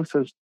 actually our house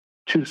is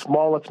too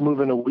small, let's move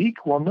in a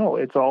week. Well, no,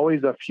 it's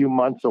always a few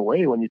months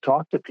away when you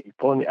talk to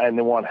people and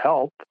they want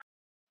help,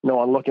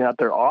 on looking at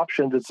their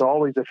options. It's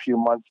always a few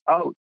months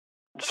out.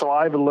 So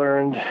I've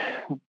learned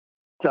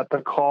that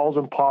the calls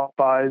and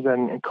pop-bys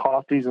and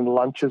coffees and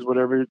lunches,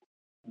 whatever,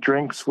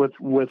 drinks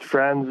with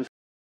friends,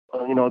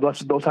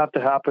 those have to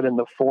happen in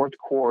the fourth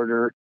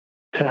quarter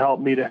to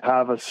help me to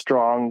have a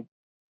strong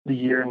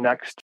year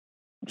next.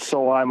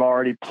 So I'm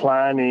already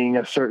planning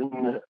a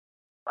certain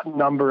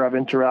number of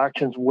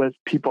interactions with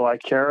people I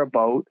care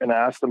about and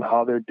ask them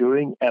how they're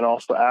doing, and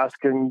also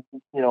asking,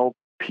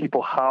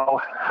 people,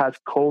 how has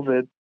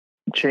COVID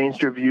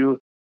changed your view,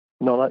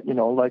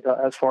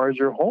 as far as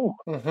your home?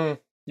 Mm-hmm.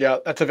 Yeah,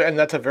 that's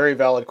a very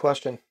valid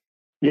question.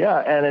 Yeah,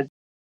 and it,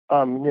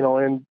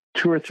 in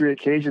 2 or 3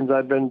 occasions,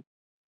 I've been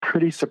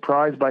pretty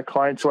surprised by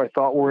clients who I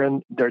thought were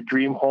in their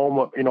dream home,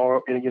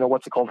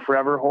 what's it called,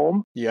 forever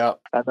home. Yeah.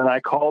 And then I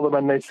call them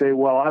and they say,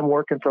 well, I'm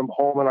working from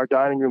home on our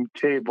dining room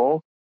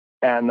table.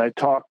 And I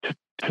talk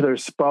to their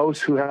spouse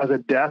who has a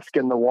desk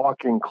in the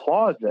walk-in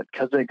closet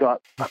because they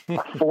got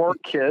 4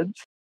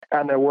 kids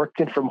and they're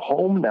working from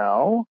home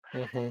now.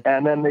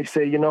 And then they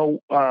say,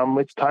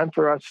 it's time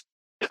for us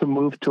to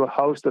move to a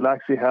house that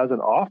actually has an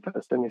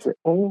office. And you say,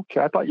 oh, okay,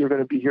 I thought you were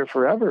going to be here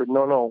forever.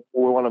 No,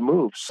 we want to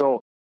move.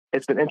 So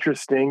it's been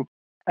interesting.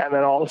 And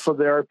then also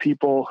there are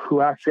people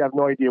who actually have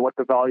no idea what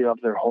the value of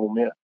their home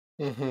is.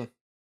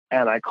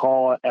 And I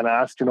call and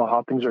ask,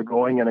 how things are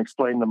going and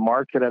explain the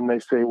market. And they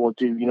say, well,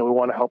 we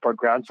want to help our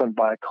grandson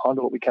buy a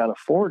condo, but we can't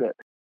afford it.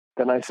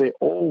 Then I say,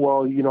 oh,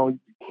 well,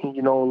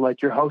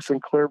 like your house in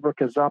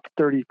Clearbrook is up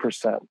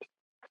 30%.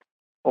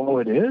 Oh,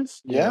 it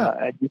is? Yeah.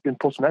 And you can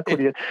pull some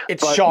equity in.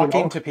 It's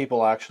shocking to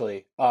people,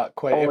 actually.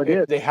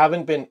 If they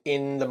haven't been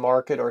in the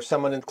market, or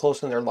someone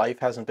close in their life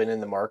hasn't been in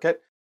the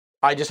market.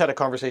 I just had a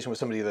conversation with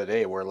somebody the other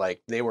day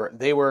where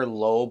they were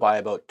low by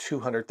about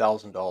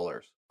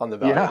 $200,000 on the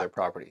value of their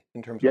property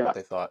in terms of what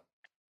they thought.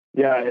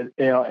 Yeah,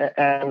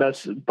 and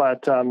that's,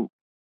 but to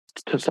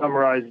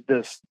summarize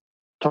this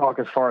talk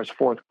as far as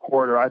fourth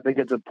quarter, I think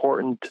it's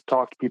important to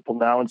talk to people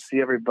now and see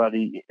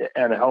everybody,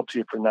 and it helps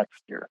you for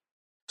next year.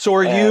 So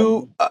are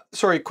you,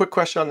 sorry, quick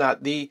question on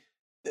that. The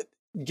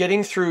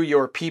getting through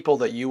your people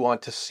that you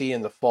want to see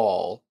in the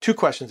fall, two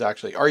questions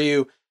actually. Are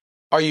you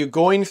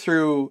going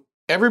through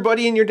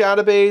everybody in your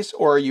database,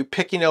 or are you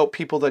picking out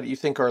people that you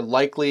think are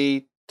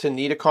likely to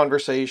need a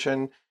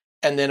conversation?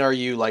 And then are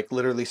you like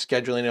literally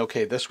scheduling,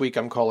 okay, this week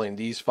I'm calling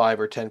these 5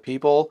 or 10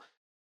 people?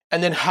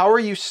 And then how are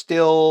you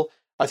still,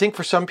 I think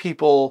for some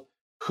people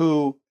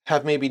who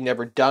have maybe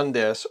never done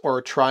this or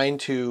are trying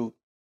to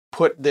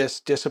put this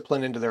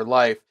discipline into their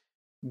life,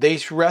 they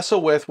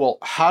wrestle with, well,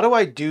 how do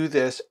I do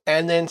this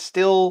and then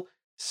still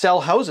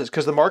sell houses?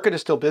 Because the market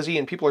is still busy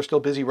and people are still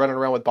busy running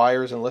around with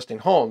buyers and listing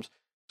homes.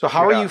 So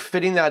how are you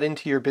fitting that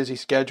into your busy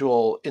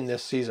schedule in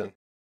this season?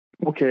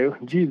 Okay,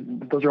 geez,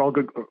 those are all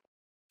good.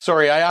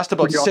 Sorry, I asked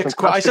about 6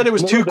 questions. I said it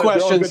was 2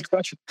 questions.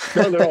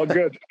 No, they're all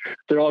good.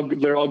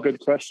 They're all good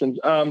questions.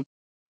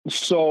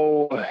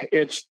 So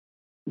it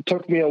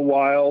took me a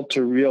while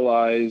to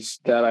realize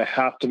that I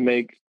have to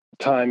make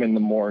time in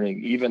the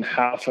morning, even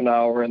half an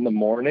hour in the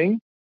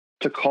morning,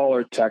 to call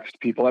or text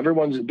people.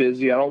 Everyone's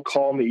busy. I don't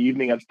call in the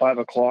evening at 5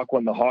 o'clock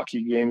when the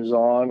hockey game's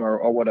on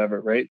or whatever,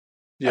 right?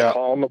 Yeah. I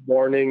call in the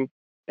morning,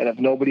 and if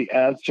nobody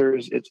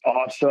answers, it's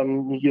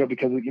awesome,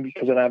 because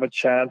then I have a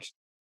chance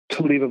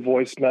to leave a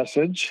voice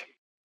message.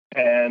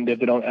 And if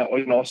they don't,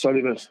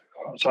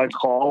 so I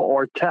call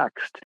or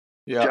text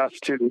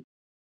just to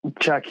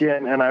check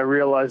in. And I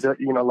realize that,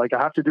 like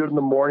I have to do it in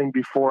the morning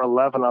before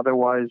 11.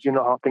 Otherwise, you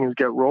know how things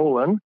get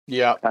rolling.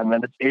 Yeah. And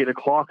then it's 8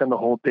 o'clock and the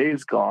whole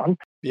day's gone.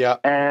 Yeah.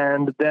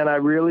 And then I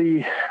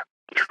really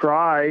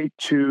try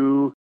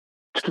to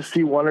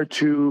see 1 or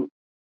 2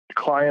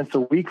 clients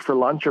a week for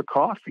lunch or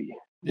coffee.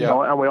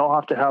 And we all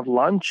have to have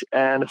lunch.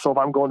 And so if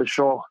I'm going to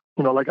show,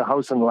 like a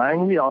house in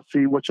Langley, I'll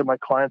see which of my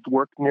clients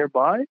work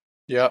nearby.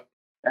 Yeah.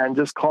 And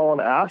just call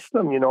and ask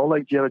them,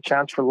 like, do you have a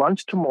chance for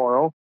lunch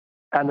tomorrow?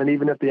 And then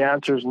even if the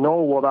answer is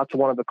no, well, that's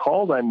one of the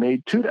calls I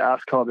made too, to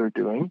ask how they're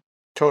doing.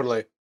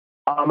 Totally.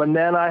 And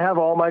then I have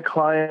all my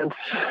clients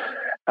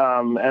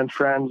and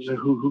friends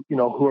who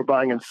are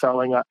buying and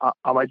selling.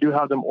 I do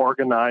have them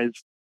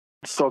organized.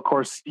 So of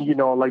course,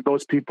 like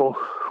those people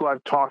who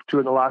I've talked to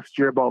in the last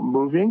year about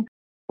moving,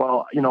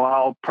 well,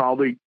 I'll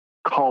probably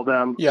call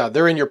them. Yeah,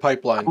 they're in your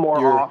pipeline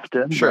more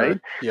often, sure. Right?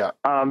 Yeah.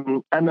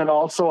 And then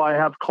also I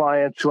have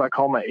clients who I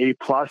call my A+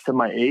 and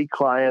my A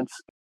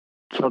clients.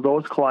 So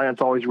those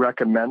clients always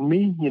recommend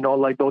me.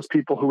 Like those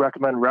people who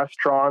recommend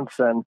restaurants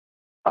and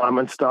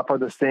stuff are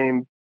the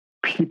same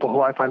people who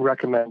I find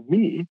recommend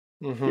me.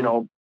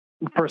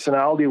 Mm-hmm.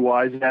 Personality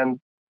wise, and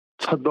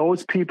so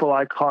those people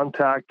I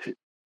contact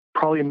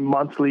probably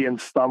monthly in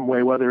some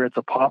way, whether it's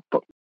a pop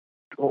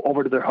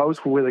over to their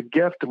house with a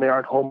gift and they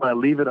aren't home and I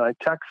leave it and I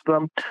text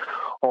them,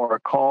 or a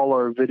call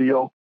or a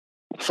video.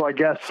 So I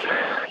guess,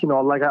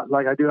 like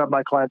I do have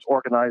my clients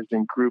organized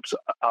in groups,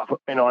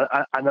 and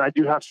I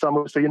do have some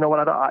who say, you know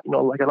what, I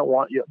don't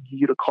want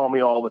you to call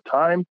me all the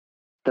time.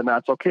 Then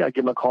that's okay. I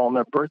give them a call on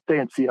their birthday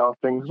and see how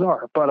things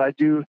are. But I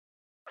do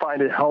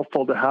find it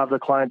helpful to have the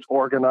clients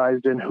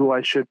organized in who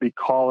I should be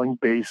calling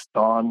based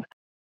on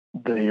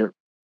their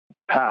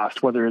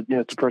past, whether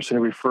it's a person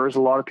who refers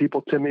a lot of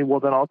people to me, well,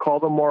 then I'll call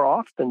them more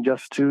often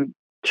just to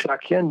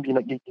check in,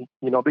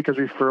 because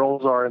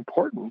referrals are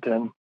important.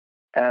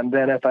 And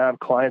then if I have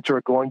clients who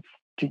are going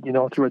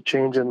to, through a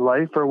change in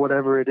life or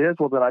whatever it is,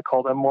 well, then I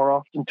call them more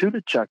often too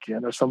to check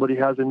in. Or somebody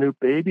has a new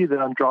baby, then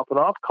I'm dropping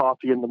off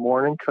coffee in the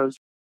morning because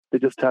they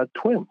just had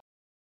twins,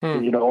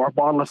 or a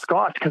bottle of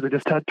scotch because they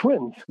just had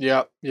twins.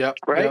 Yeah. Yeah.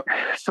 Right.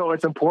 Yeah. So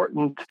it's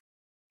important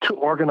to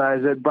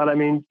organize it. But I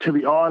mean, to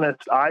be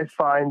honest, I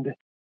find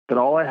that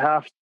all I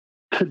have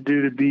to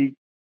do to be,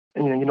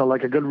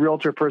 like a good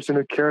realtor person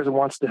who cares and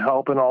wants to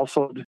help, and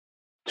also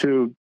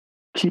to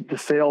keep the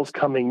sales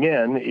coming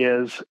in,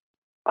 is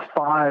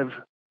 5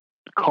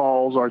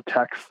 calls or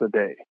texts a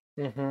day.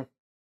 Mm-hmm.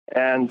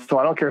 And so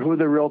I don't care who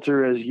the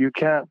realtor is. You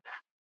can't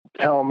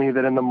tell me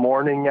that in the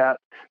morning at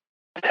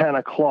 10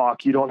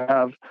 o'clock, you don't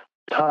have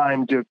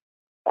time to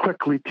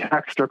quickly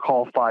text or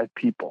call 5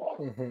 people.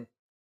 Mm-hmm.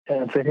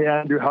 And say, hey,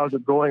 Andrew, how's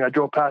it going? I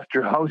drove past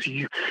your house.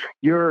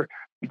 Your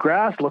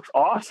grass looks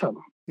awesome.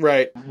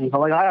 Right.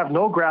 Like I have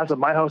no grass at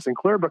my house in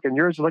Clearbrook, and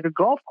yours is like a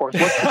golf course.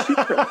 What's the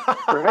secret?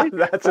 Right?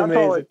 That's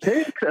amazing. All it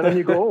takes. And then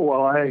you go, oh,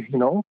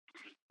 well,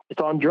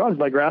 it's on drugs.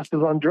 My grass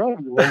is on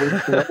drugs. And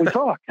then we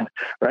talk,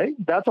 right?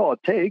 That's all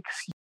it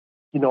takes.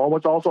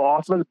 What's also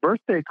awesome is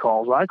birthday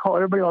calls. I call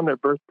everybody on their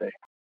birthday.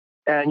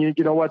 And you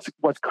know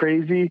what's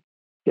crazy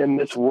in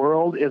this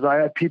world is I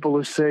have people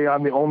who say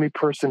I'm the only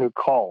person who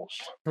calls.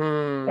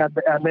 And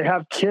they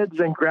have kids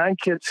and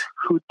grandkids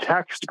who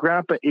text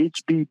Grandpa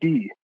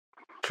HBD.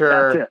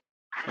 Sure. That's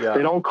it. Yeah.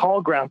 They don't call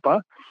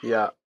Grandpa.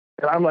 Yeah.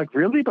 And I'm like,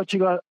 really? But you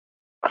got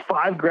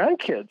 5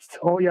 grandkids.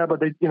 Oh yeah, but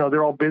they,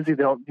 they're all busy.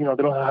 They don't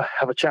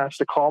have a chance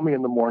to call me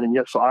in the morning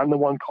yet. So I'm the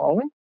one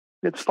calling.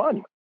 It's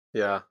fun.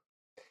 Yeah.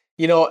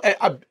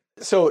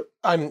 So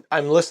I'm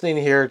listening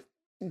here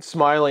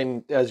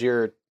smiling as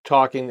you're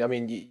talking. I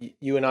mean,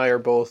 you and I are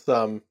both,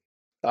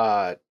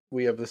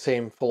 we have the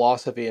same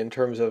philosophy in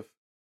terms of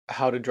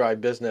how to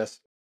drive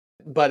business.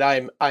 But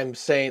I'm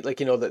saying, like,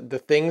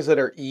 the things that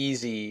are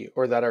easy,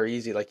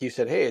 like you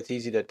said, hey, it's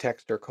easy to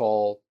text or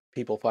call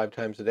people 5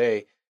 times a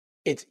day.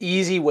 It's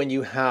easy when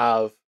you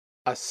have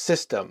a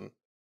system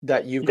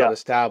that you've got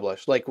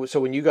established. Like, so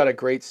when you got a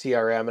great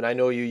CRM, and I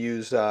know you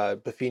use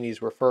Buffini's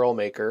Referral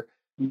Maker.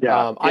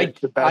 Yeah,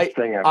 it's the best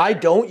thing ever. I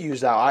don't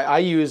use that.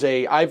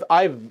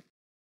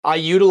 I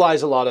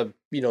utilize a lot of,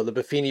 the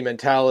Buffini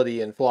mentality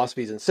and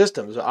philosophies and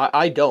systems.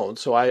 I don't,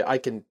 so I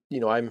can,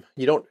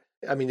 it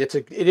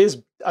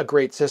is a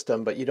great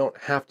system, but you don't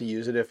have to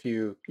use it if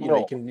you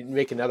can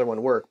make another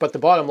one work. But the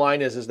bottom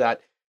line is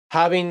that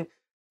having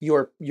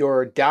your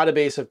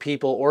database of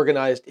people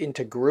organized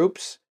into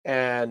groups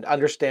and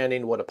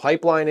understanding what a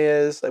pipeline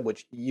is,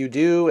 which you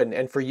do,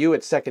 and for you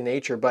it's second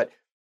nature, but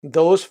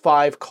those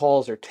 5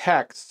 calls or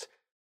texts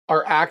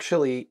are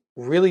actually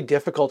really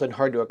difficult and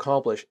hard to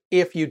accomplish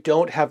if you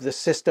don't have the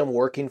system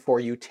working for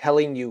you,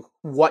 telling you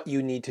what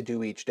you need to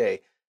do each day.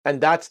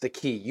 And that's the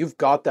key. You've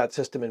got that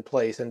system in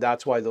place, and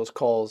that's why those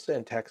calls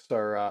and texts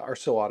are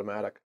so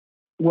automatic.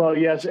 Well,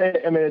 yes,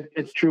 I mean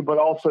it's true, but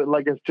also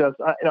like it's just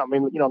like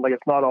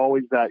it's not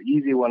always that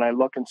easy when I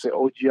look and say,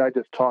 oh, gee, I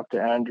just talked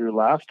to Andrew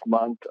last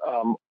month.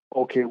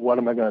 Okay, what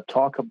am I going to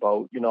talk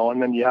about?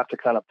 And then you have to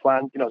kind of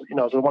plan.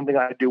 So one thing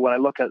I do when I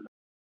look at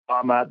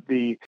at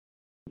the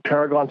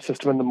Paragon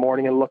system in the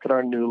morning and look at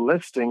our new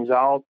listings,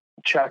 I'll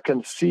check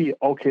and see,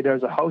 okay,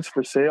 there's a house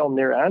for sale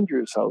near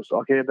Andrew's house.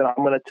 Okay, then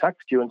I'm going to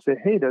text you and say,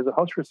 hey, there's a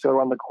house for sale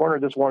around the corner.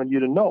 Just wanted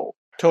you to know.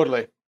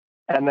 Totally.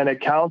 And then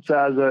it counts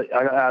as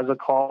a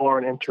call or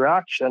an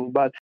interaction.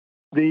 But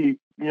to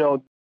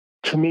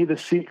me, the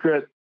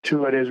secret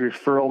to it is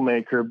Referral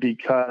Maker,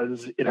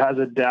 because it has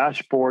a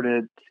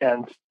dashboard.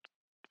 And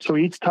so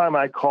each time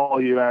I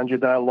call you, Andrew,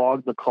 then I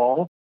log the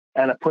call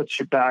and it puts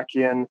you back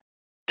in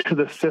to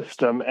the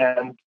system.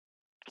 And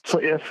so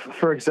if,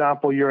 for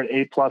example, you're an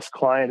A+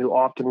 client who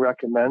often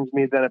recommends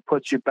me, then it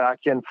puts you back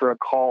in for a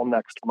call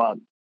next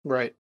month.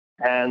 Right.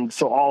 And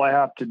so all I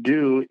have to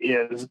do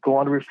is go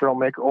on to Referral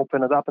Maker,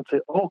 open it up and say,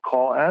 oh,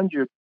 call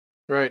Andrew.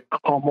 Right.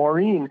 Call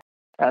Maureen.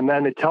 And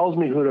then it tells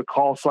me who to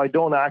call. So I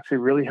don't actually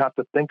really have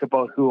to think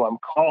about who I'm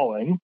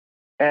calling.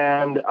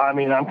 And I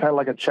mean, I'm kind of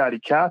like a chatty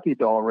Cathy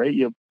doll, right?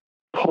 You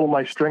pull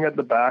my string at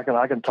the back and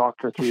I can talk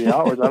for 3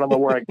 hours. I don't know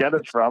where I get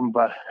it from,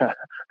 but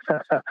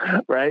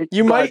right.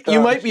 You might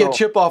be a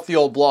chip off the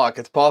old block.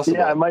 It's possible.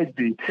 Yeah, it might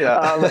be.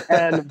 Yeah.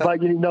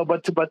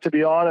 But to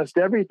be honest,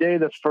 every day,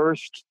 the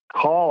first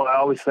call, I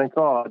always think,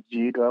 oh,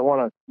 gee, do I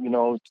want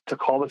to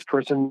call this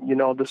person,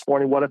 this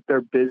morning? What if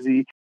they're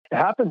busy? It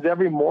happens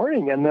every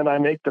morning. And then I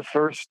make the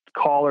first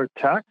call or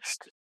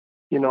text,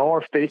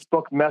 or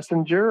Facebook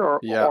Messenger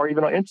or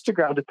even on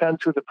Instagram,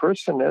 depends who the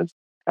person is.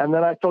 And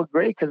then I feel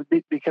great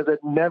because it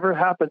never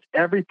happens.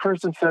 Every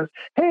person says,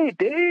 hey,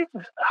 Dave,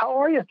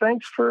 how are you?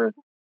 Thanks for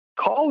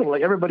calling.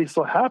 Like, everybody's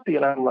so happy.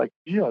 And I'm like,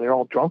 they're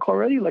all drunk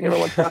already. Like,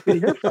 everyone's happy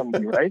to hear from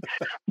me, right?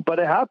 But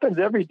it happens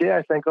every day.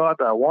 I think, oh,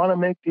 I want to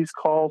make these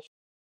calls,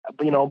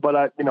 but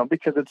I,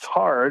 because it's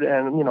hard.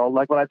 And,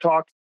 like when I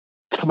talk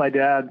to my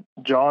dad,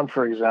 John,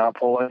 for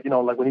example,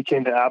 like when he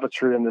came to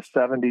Abbotsford in the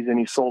 70s and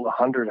he sold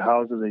 100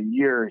 houses a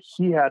year,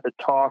 he had to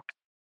talk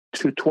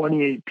to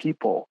 28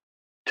 people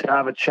to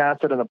have a chance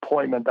at an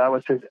appointment. That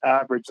was his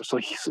average. So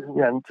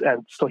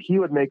so he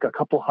would make a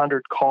couple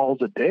hundred calls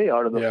a day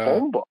out of the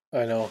phone book.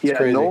 I know. He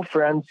had no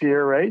friends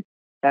here, right?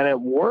 And it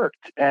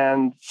worked.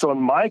 And so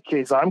in my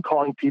case, I'm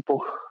calling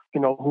people,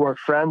 who are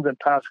friends and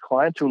past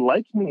clients who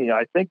like me.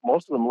 I think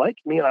most of them like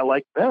me and I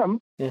like them.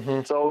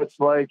 Mm-hmm. So it's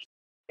like,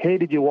 hey,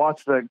 did you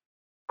watch the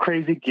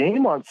crazy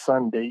game on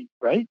Sunday,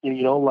 right?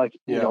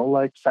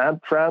 Like San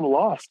Fran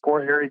lost.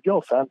 Poor Harry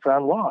Gill, San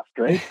Fran lost,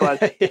 right?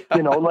 But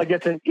like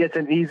it's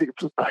an easy.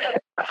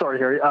 Sorry,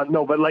 Harry.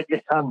 No, but like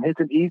it's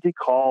an easy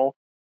call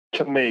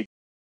to make.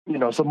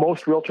 So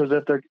most realtors,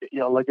 if they're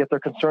if they're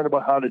concerned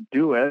about how to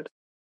do it,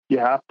 you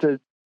have to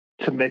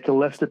make a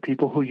list of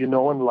people who you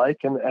know and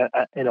like, and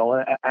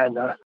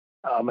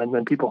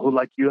then people who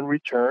like you in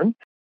return,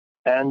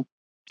 and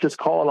just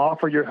call and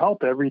offer your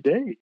help every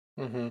day.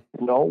 Mm-hmm.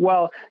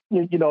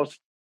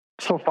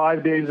 So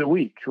 5 days a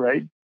week,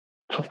 right?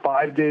 So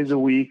 5 days a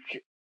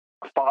week,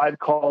 5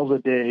 calls a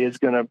day is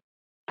going to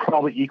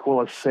probably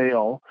equal a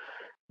sale,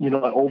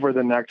 over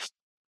the next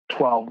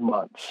 12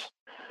 months.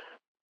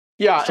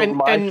 Yeah. So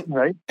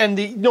right.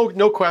 And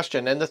no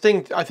question. And the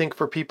thing I think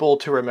for people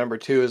to remember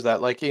too, is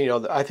that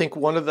I think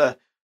one of the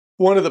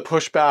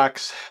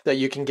pushbacks that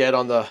you can get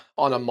on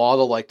a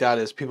model like that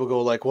is people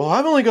go like, well,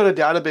 I've only got a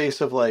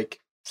database of like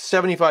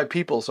 75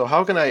 people. So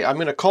how can I'm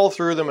going to call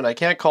through them and I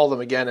can't call them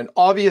again. And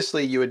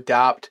obviously you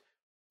adapt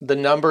the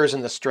numbers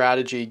and the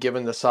strategy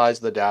given the size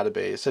of the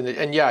database.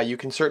 And yeah, you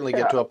can certainly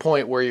get to a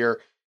point where you're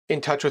in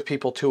touch with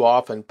people too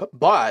often.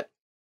 But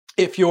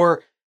if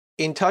you're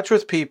in touch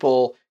with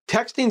people,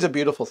 texting's a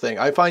beautiful thing.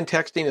 I find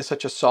texting is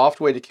such a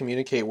soft way to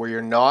communicate where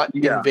you're not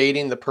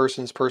invading the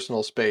person's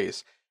personal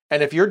space.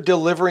 And if you're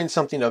delivering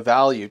something of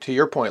value, to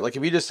your point, like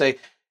if you just say,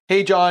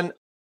 Hey, John,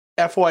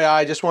 FYI,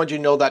 I just wanted you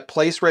to know that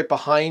place right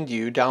behind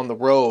you down the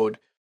road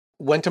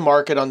went to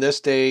market on this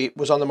day,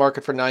 was on the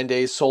market for 9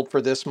 days, sold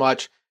for this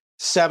much,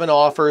 7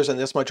 offers and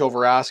this much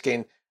over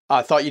asking.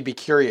 Thought you'd be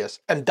curious.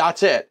 And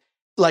that's it.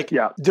 Like,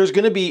 there's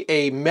going to be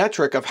a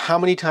metric of how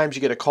many times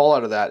you get a call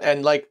out of that.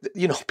 And like,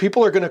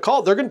 people are going to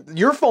call,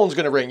 your phone's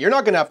going to ring. You're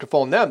not going to have to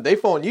phone them. They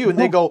phone you and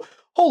they go,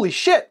 holy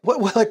shit,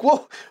 what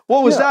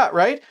was that?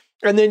 Right.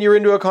 And then you're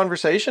into a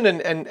conversation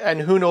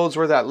and who knows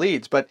where that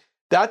leads. But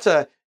that's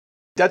a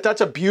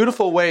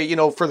beautiful way,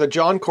 for the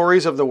John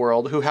Corys of the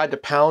world who had to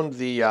pound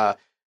the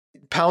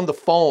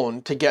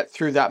phone to get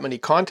through that many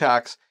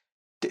contacts,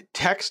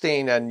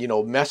 texting and,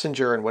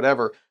 Messenger and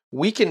whatever.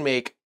 We can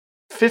make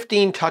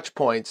 15 touch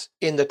points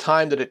in the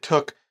time that it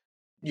took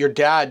your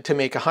dad to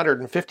make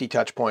 150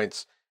 touch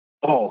points.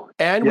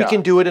 And we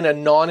can do it in a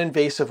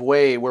non-invasive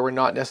way where we're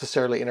not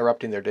necessarily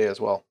interrupting their day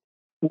as well.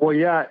 Well,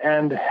 yeah.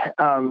 And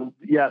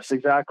yes,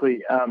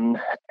 exactly. And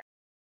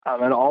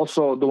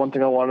also the one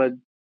thing I wanted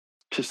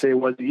to say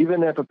was,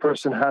 even if a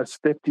person has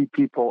 50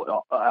 people,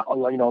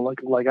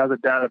 like as a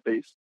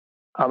database,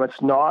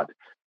 it's not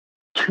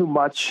too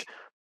much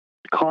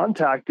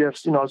contact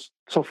ifs,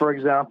 so for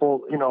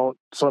example,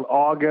 so in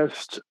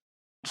August,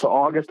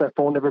 I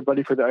phoned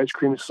everybody for the ice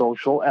cream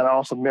social, and I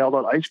also mailed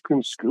out ice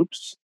cream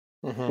scoops,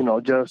 because I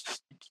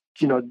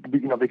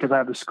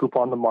have the scoop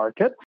on the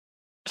market.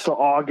 So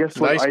August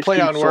was nice play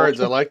on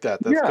words. I like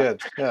that. That's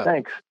good. Yeah.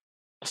 Thanks.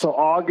 So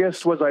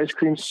August was ice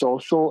cream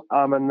social.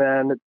 And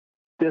then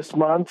this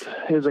month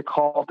is a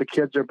call if the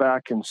kids are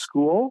back in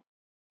school,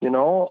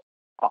 or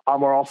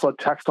also a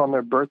text on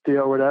their birthday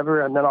or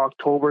whatever. And then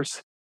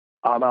October's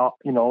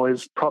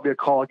is probably a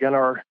call again,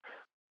 or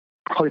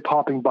probably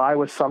popping by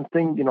with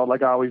something,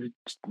 like I always,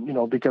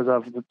 because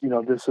of,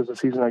 this is a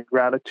season of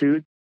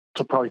gratitude.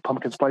 So probably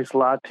pumpkin spice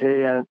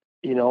latte and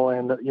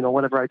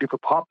whatever I do for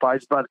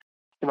Popeyes. But,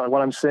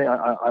 what I'm saying,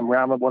 I'm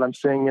rambling. What I'm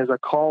saying is a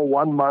call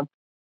 1 month,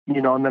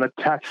 and then a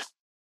text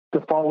the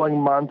following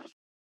month,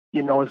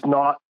 is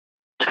not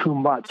too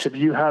much. If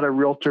you had a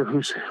realtor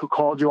who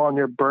called you on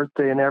your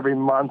birthday and every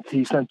month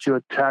he sent you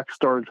a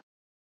text or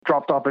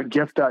dropped off a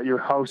gift at your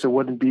house, it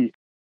wouldn't be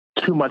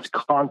too much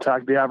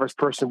contact. The average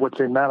person would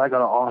say, man, I got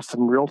an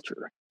awesome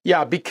realtor.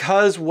 Yeah,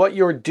 because what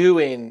you're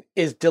doing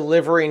is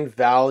delivering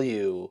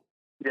value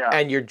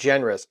and you're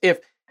generous.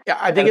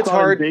 I think it's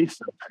hard.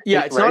 Invasive.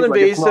 It's not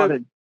invasive. It's not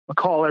a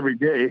call every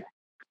day,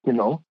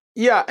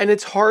 Yeah, and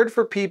it's hard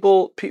for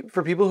people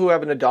who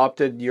haven't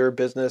adopted your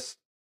business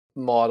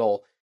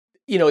model.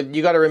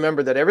 You got to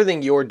remember that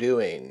everything you're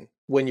doing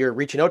when you're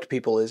reaching out to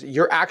people is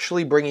you're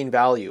actually bringing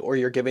value or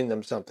you're giving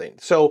them something.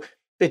 So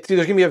there's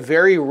going to be a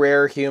very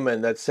rare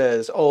human that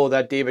says, "Oh,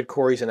 that David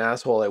Corey's an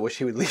asshole. I wish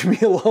he would leave me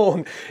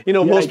alone."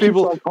 Most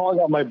people calling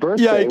on my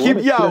birthday.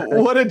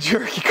 What a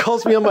jerk! He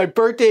calls me on my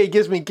birthday. He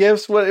gives me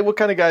gifts. What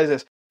kind of guy is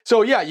this?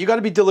 So you got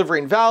to be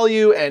delivering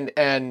value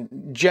and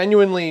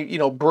genuinely,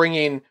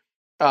 bringing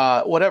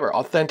whatever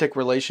authentic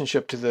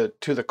relationship to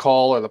the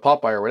call or the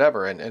Popeye or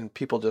whatever, and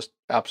people just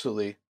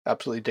absolutely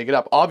dig it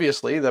up.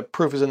 Obviously, the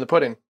proof is in the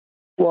pudding.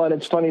 Well, and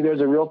it's funny. There's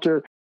a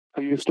realtor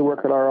who used to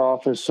work at our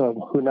office,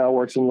 who now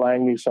works in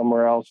Langley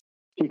somewhere else.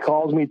 He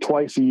calls me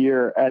twice a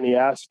year, and he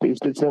asks me.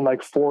 It's been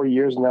like 4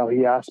 years now.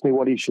 He asked me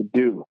what he should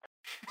do,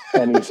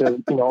 and he says,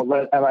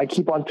 and I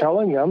keep on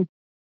telling him,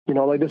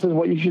 this is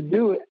what you should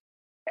do.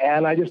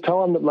 And I just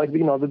tell him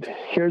that,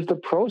 here's the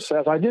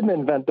process. I didn't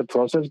invent the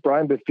process.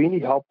 Brian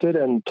Buffini helped it,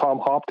 and Tom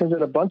Hopkins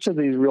and a bunch of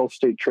these real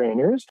estate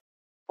trainers.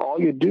 All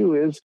you do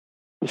is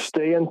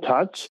stay in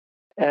touch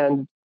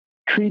and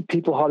treat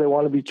people how they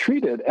want to be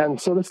treated.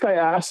 And so this guy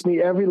asked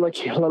me like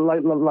he's going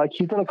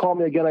to call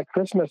me again at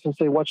Christmas and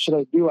say, what should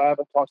I do? I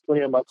haven't talked to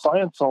any of my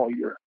clients all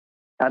year.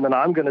 And then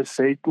I'm going to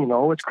say,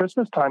 it's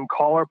Christmas time,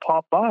 call or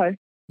pop by.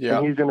 Yeah.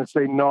 And he's going to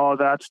say, no,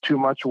 that's too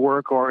much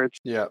work, or it's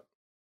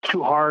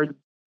too hard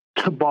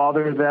to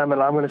bother them.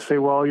 And I'm going to say,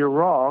 well, you're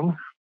wrong,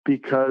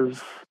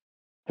 because,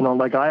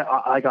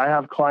 I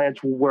have clients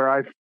where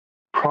I've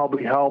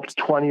probably helped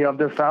 20 of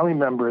their family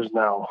members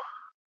now.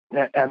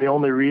 And the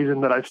only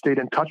reason that I've stayed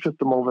in touch with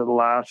them over the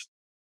last,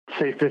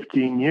 say,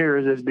 15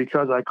 years is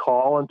because I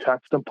call and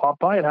text and pop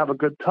by and have a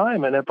good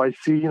time. And if I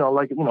see, I'm an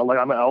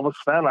Elvis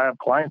fan, I have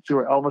clients who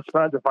are Elvis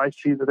fans. If I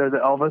see that there's an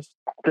Elvis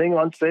thing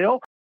on sale,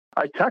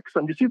 I text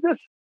them, you see this?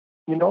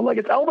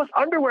 It's Elvis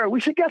underwear.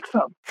 We should get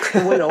some.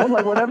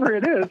 Whatever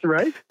it is,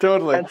 right?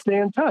 Totally. And stay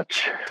in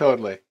touch.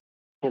 Totally.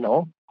 The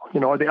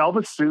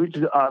Elvis suit,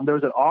 there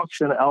was an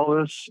auction,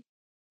 Elvis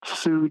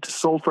suit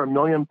sold for $1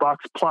 million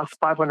plus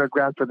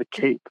 $500,000 for the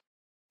cape.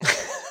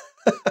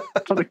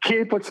 So the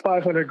cape was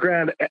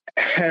 $500,000.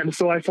 And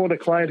so I phoned a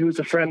client who's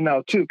a friend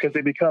now too, because they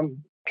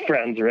become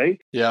friends,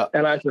 right? Yeah.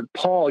 And I said,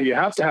 Paul, you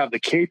have to have the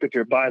cape if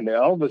you're buying the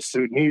Elvis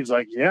suit. And he's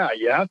like, yeah,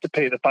 you have to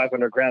pay the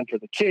 $500,000 for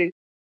the cape.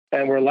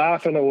 And we're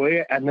laughing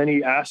away. And then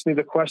he asked me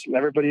the question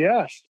everybody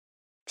asked.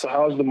 So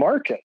how's the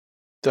market?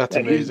 That's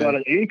amazing. He's got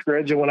an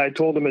acreage. And when I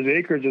told him his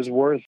acreage is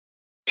worth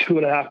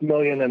 $2.5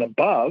 million and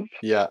above.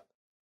 Yeah.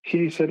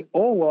 he said,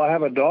 "Oh, well, I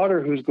have a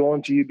daughter who's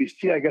going to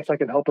UBC. I guess I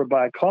can help her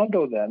buy a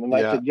condo then." And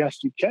I said,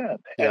 "Yes, you can."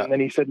 Yeah. And then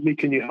he said, "Lee,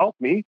 can you help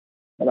me?"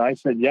 And I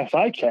said, "Yes,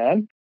 I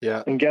can."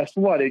 Yeah. And guess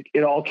what?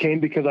 It all came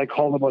because I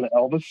called him an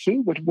Elvis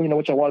suit, which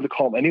I wanted to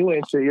call him anyway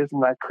and say, "Isn't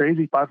that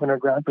crazy?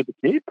 $500,000 for the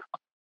Cape?"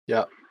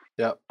 Yeah.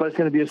 Yeah. But it's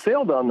going to be a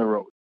sale down the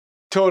road.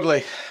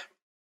 Totally.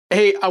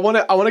 Hey, I want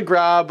to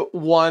grab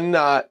one.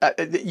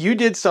 You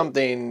did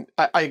something.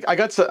 I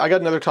got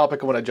another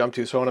topic I want to jump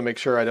to, so I want to make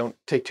sure I don't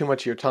take too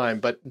much of your time.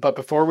 But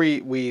before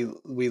we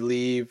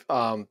leave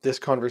this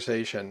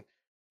conversation,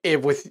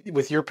 if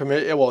with your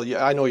permission, well,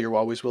 I know you're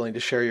always willing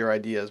to share your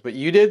ideas, but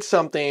you did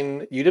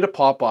something. You did a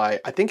Popeye.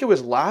 I think it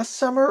was last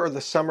summer or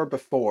the summer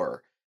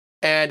before,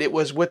 and it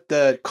was with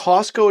the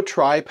Costco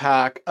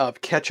tri-pack of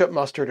ketchup,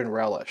 mustard, and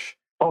relish.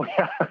 Oh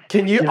yeah.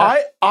 Can you? Yeah.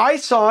 I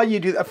saw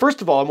you do that.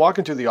 First of all, I'm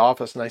walking through the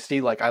office and I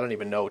see I don't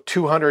even know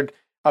 200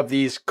 of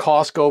these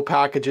Costco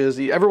packages.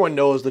 Everyone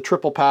knows the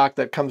triple pack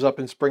that comes up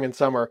in spring and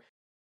summer.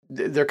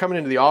 They're coming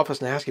into the office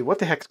and asking what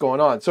the heck's going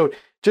on. So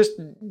just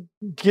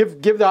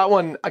give that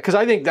one, because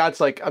I think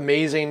that's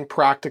amazing,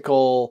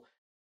 practical,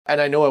 and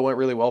I know it went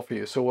really well for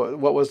you. So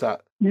what was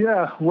that?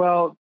 Yeah.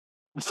 Well,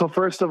 so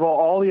first of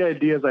all the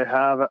ideas I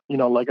have,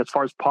 as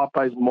far as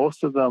Popeyes,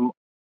 most of them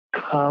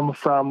come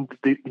from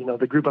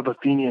the group of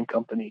Athenian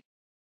Company.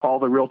 All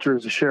the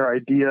realtors share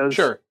ideas.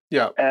 Sure.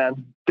 Yeah.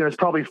 And there's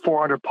probably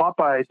 400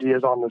 Popeye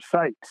ideas on the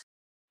site.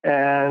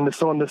 And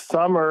so in the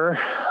summer,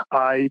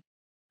 I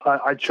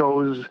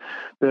chose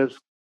this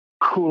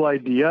cool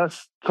idea.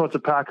 So it's a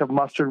pack of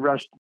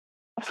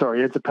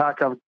it's a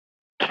pack of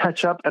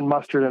ketchup and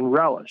mustard and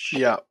relish.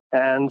 Yeah.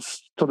 And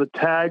so the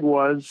tag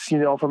was,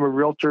 from a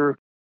realtor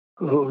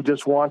who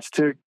just wants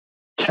to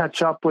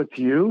catch up with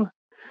you.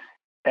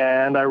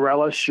 And I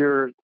relish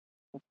your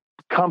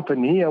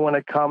company. And when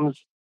it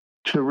comes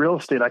to real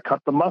estate, I cut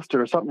the mustard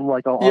or something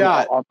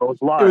on those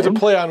lines. It was a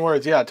play on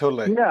words. Yeah,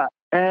 totally. Yeah.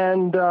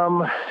 And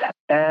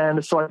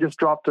so I just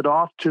dropped it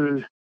off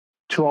to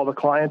all the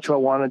clients who I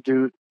wanted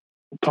to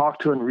talk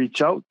to and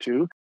reach out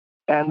to.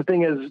 And the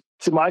thing is,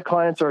 my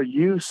clients are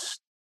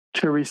used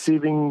to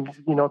receiving,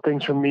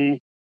 things from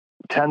me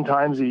 10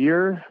 times a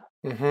year.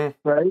 Mm-hmm.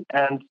 Right.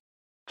 And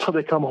so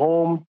they come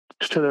home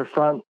to their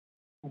front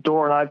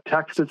door and I've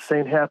texted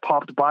saying, "Hey, I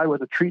popped by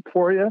with a treat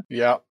for you."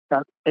 Yeah.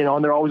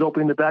 And they're always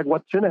opening the bag.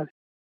 "What's in it?"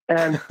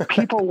 And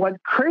people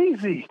went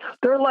crazy.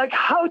 They're like,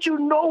 "How'd you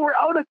know we're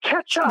out of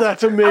ketchup?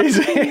 That's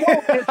amazing.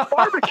 It's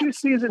barbecue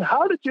season.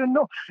 How did you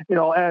know?"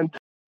 And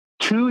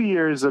 2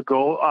 years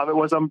ago, it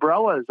was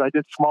umbrellas. I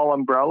did small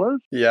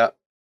umbrellas. Yeah.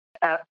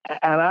 And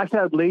I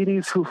had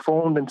ladies who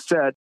phoned and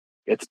said,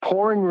 "It's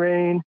pouring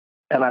rain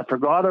and I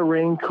forgot a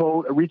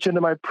raincoat. I reach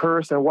into my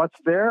purse and what's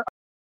there?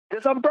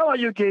 This umbrella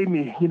you gave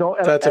me." And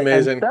that's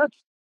amazing. And that's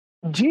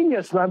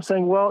genius. And I'm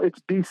saying, well, it's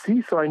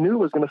BC, so I knew it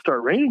was going to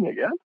start raining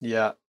again.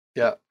 Yeah.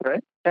 Yeah.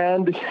 Right.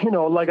 And, I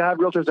have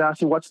realtors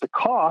asking, "What's the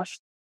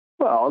cost?"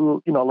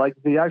 Well,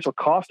 the actual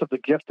cost of the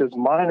gift is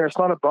minor. It's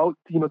not about,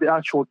 the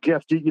actual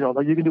gift. You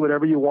can do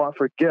whatever you want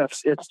for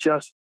gifts. It's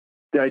just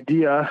the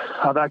idea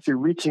of actually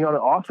reaching out and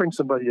offering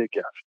somebody a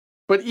gift.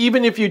 But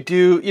even if you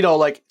do,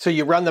 so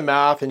you run the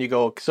math and you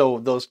go, so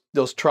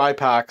those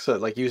tri-packs,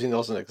 using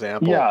those as an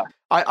example, yeah.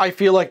 I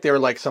feel like they're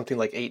something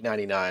like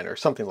 $8.99 or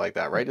something like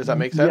that, right? Does that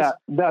make sense? Yeah,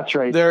 that's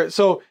right.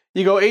 So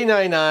you go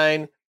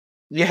 $8.99,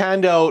 you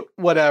hand out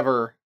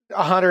whatever,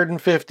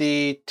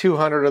 150,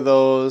 200 of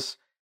those.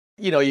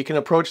 You can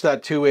approach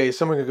that two ways.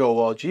 Someone could go,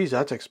 "Well, geez,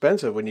 that's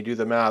expensive," when you do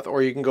the math.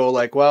 Or you can go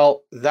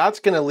well, that's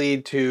going to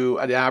lead to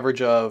an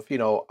average of,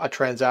 a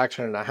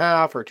transaction and a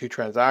half or two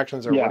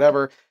transactions or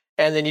whatever.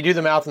 And then you do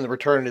the math and the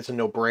return, and it's a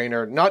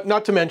no-brainer.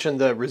 Not to mention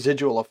the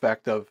residual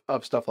effect of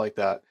stuff like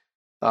that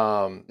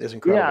is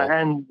incredible.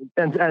 Yeah,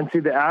 and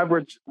see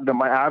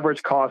my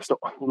average cost,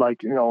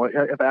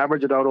 if I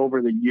average it out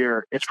over the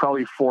year, it's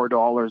probably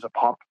 $4 a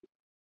pop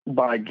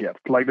by gift.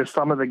 There's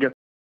some of the gifts,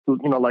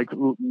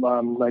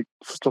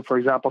 so for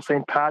example,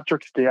 St.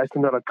 Patrick's Day, I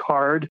send out a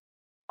card,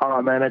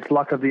 and it's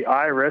Luck of the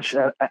Irish,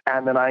 and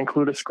then I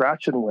include a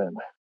scratch and win.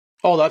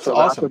 Oh, that's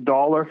awesome. That's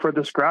 $1 for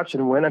the scratch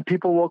and win, and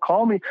people will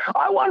call me,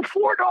 "I won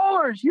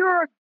 $4.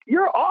 You're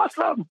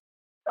awesome."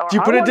 Do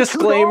you put a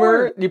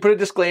disclaimer? $2. You put a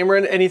disclaimer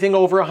in anything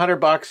over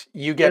 $100,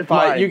 you get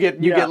five. You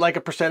get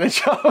a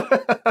percentage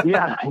of.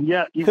 yeah.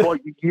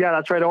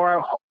 That's right.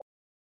 Or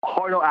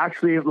no,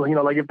 actually, if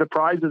the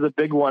prize is a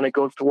big one, it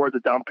goes towards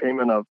the down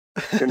payment of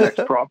your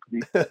next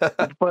property. But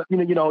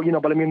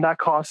that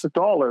costs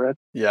 $1.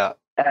 Yeah.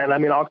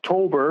 And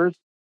October.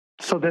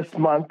 So this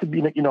month,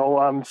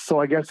 so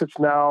I guess it's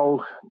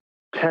now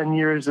 10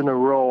 years in a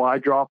row, I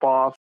drop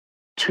off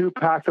 2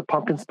 packs of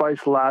pumpkin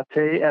spice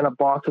latte and a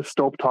box of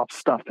stovetop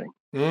stuffing.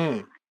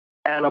 And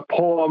a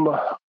poem,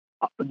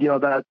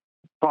 that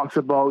talks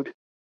about,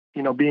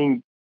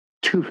 being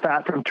too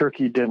fat from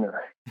turkey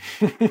dinner.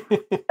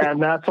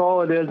 And that's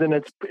all it is. And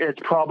it's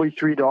probably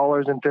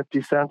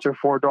 $3.50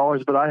 or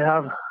 $4. But I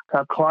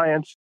have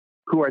clients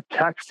who are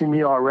texting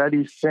me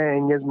already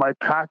saying, "Is my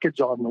package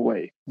on the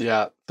way?"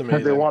 Yeah, it's amazing.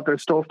 Because they want their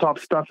stovetop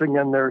stuffing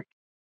and their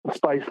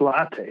spice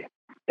latte.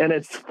 And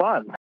it's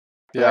fun.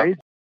 Yeah. right?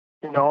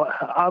 And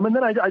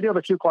then I do have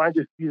a few clients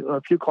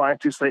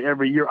who say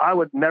every year I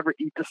would never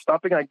eat the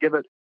stuffing. I give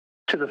it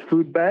to the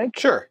food bank.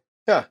 Sure.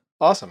 Yeah.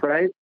 Awesome.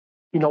 Right.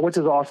 Which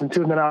is awesome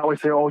too. And then I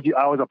always say, "Oh,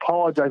 I always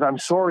apologize. I'm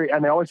sorry."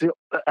 And they always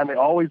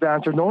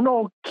answer,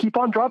 "No, keep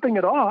on dropping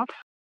it off."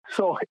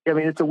 So I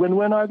mean, it's a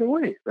win-win either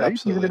way, right?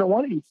 Absolutely. Even they don't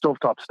want to eat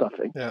stovetop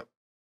stuffing. Yeah.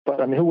 But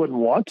I mean, who wouldn't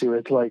want to?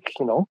 It's like,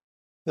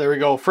 There we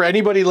go. For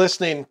anybody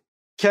listening,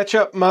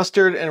 ketchup,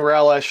 mustard, and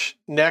relish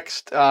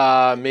next,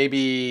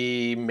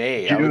 maybe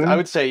May. I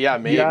would say,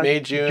 May,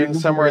 June,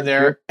 somewhere in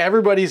there.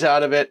 Everybody's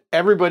out of it.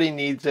 Everybody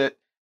needs it,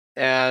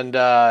 and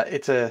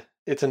it's a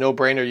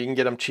no-brainer. You can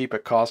get them cheap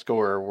at Costco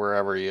or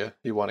wherever you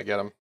want to get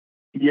them.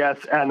 Yes,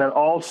 and then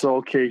also,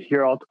 okay,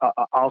 here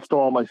I'll spill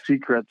all my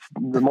secrets.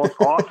 The most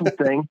awesome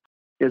thing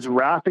is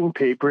wrapping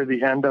paper at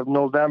the end of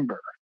November.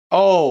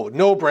 Oh,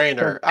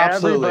 no-brainer.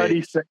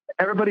 Absolutely.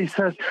 Everybody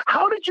says,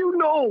 "How did you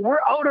know? We're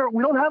out, or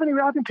we don't have any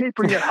wrapping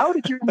paper yet. How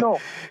did you know?"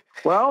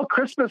 Well,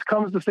 Christmas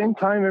comes the same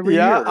time every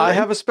year. Yeah, I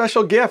have a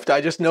special gift.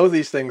 I just know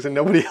these things and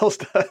nobody else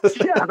does.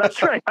 Yeah,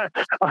 that's right.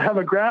 I have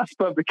a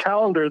grasp of the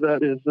calendar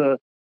that is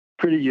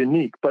pretty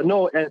unique. But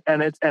no,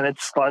 and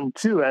it's fun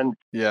too. And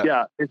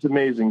yeah, it's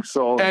amazing.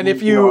 So, and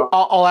if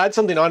I'll add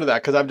something onto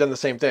that because I've done the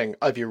same thing.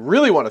 If you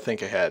really want to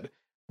think ahead,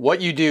 what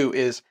you do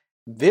is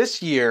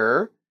this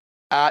year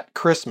at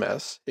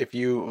Christmas,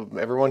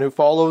 everyone who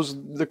follows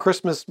the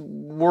Christmas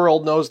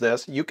world knows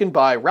this, you can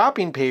buy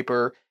wrapping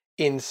paper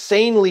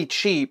insanely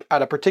cheap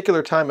at a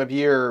particular time of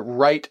year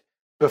right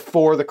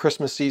before the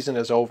Christmas season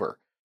is over.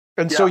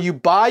 And so you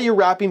buy your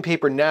wrapping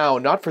paper now,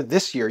 not for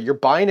this year, you're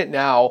buying it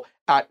now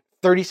at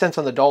 30 cents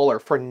on the dollar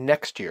for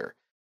next year.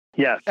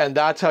 Yes. And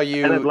that's how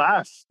you... And it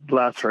lasts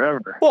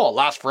forever. Well, it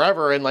lasts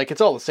forever, and it's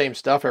all the same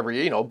stuff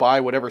every year. Buy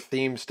whatever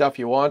themed stuff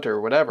you want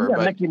or whatever. Yeah,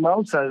 but Mickey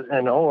Mouse,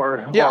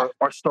 or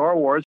Star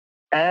Wars.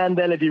 And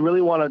then if you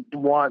really want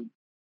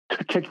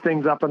to kick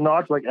things up a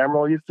notch, like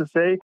Emerald used to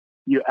say,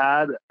 you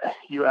add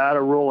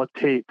a roll of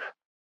tape.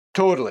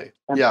 Totally.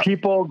 And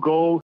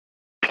people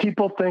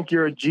think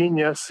you're a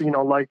genius,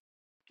 like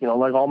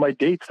all my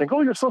dates think,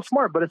 "Oh, you're so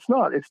smart," but it's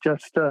not. It's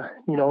just,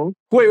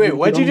 Wait,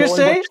 what'd you just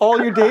say?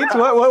 All your dates?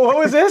 What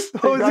was this?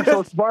 What was this?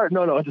 So smart.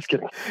 No, I'm just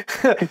kidding.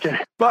 Okay.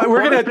 But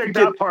we're gonna pick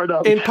that part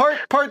up in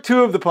part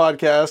 2 of the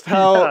podcast.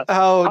 How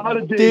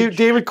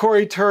David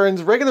Corey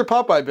turns regular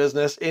Popeye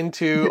business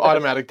into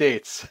automatic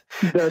dates.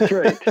 That's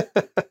right.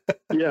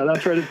 Yeah,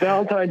 that's right.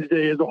 Valentine's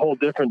Day is a whole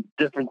different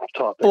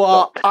topic.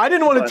 Well, I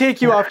didn't want to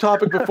take you off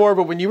topic before,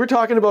 but when you were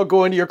talking about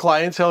going to your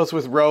client's house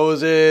with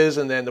roses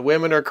and then the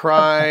women are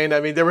crying,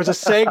 I mean, there was a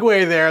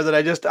segue there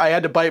that I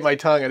had to bite my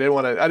tongue. I didn't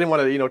want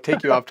to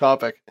take you off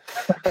topic.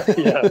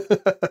 Yeah,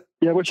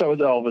 I wish I was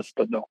Elvis,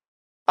 but no.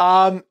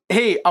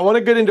 Hey, I want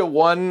to get into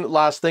one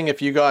last thing.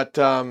 If you got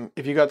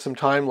some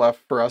time left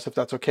for us, if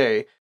that's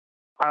okay.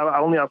 I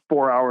only have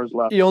 4 hours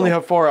left. You only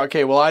have 4.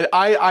 Okay. Well,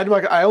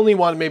 I only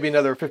want maybe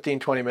another 15,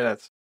 20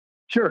 minutes.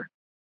 Sure.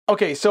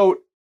 Okay. So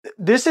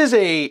this is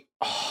a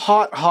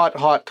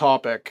hot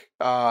topic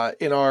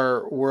in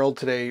our world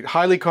today.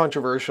 Highly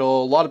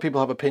controversial. A lot of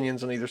people have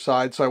opinions on either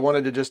side. So I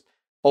wanted to just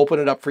open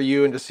it up for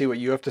you and to see what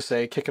you have to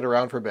say, kick it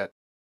around for a bit.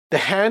 The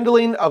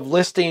handling of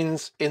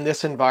listings in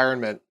this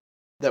environment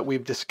that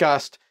we've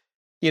discussed,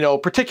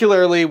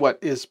 particularly what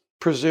is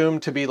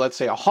presumed to be, let's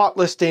say, a hot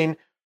listing.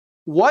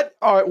 What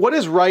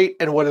is right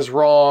and what is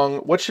wrong?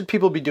 What should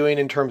people be doing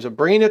in terms of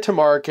bringing it to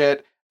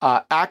market,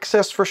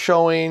 access for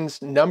showings,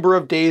 number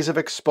of days of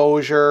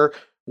exposure,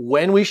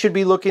 when we should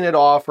be looking at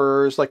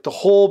offers, like the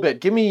whole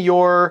bit. Give me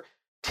your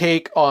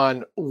take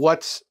on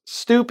what's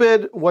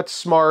stupid, what's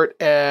smart,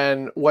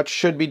 and what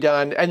should be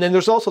done. And then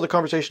there's also the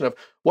conversation of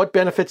what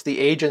benefits the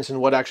agents and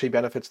what actually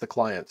benefits the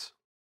clients.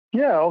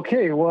 Yeah,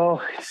 okay.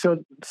 Well, so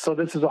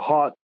this is a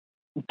hot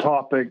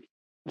topic.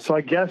 So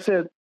I guess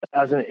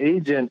as an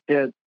agent,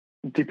 it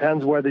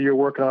depends whether you're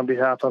working on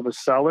behalf of a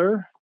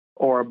seller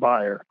or a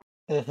buyer.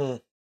 Mm-hmm.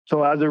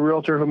 So as a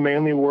realtor who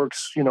mainly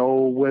works,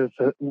 with,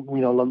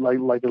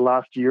 like the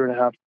last year and a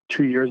half,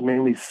 2 years,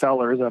 mainly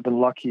sellers, I've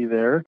been lucky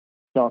there,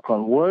 knock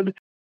on wood.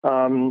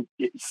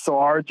 So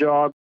our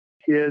job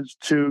is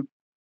to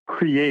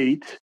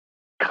create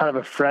kind of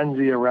a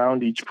frenzy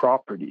around each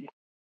property.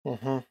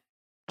 Mm-hmm.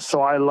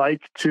 So I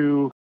like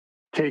to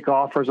take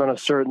offers on a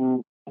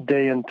certain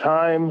day and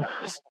time.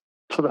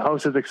 So the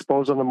house is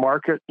exposed on the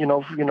market,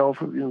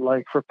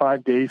 like for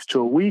 5 days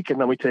to a week,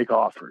 and then we take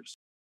offers.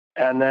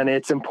 And then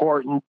it's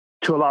important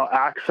to allow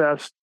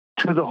access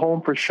to the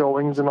home for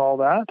showings and all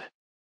that.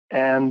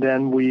 And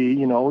then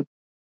we,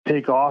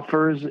 take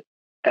offers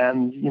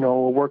and,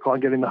 work on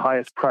getting the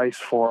highest price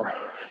for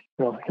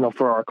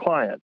our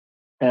client.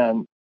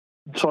 And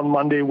so on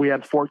Monday, we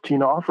had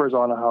 14 offers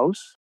on a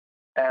house,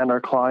 and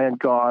our client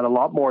got a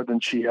lot more than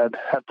she had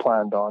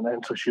planned on.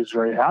 And so she was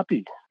very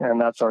happy, and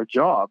that's our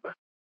job.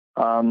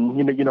 But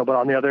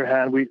on the other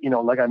hand, we,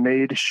 I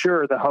made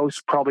sure the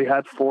house probably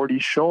had 40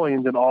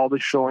 showings and all the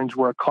showings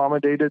were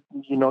accommodated.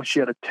 She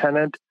had a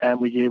tenant and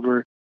we gave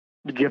her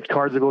gift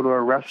cards to go to a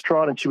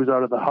restaurant and she was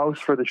out of the house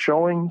for the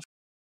showings.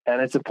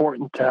 And it's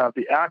important to have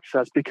the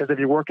access, because if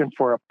you're working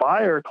for a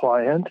buyer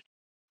client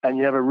and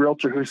you have a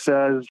realtor who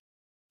says,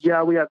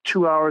 yeah, we have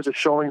 2 hours of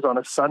showings on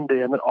a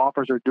Sunday and then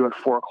offers are due at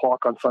 4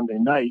 o'clock on Sunday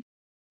night,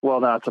 well,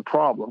 that's a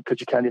problem because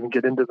you can't even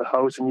get into the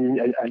house and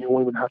you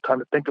won't even have time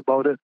to think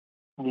about it.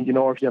 You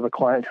know, if you have a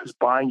client who's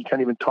buying, you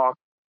can't even talk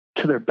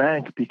to their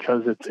bank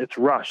because it's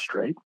rushed,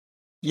 right?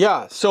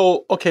 Yeah.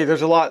 So, okay,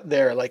 there's a lot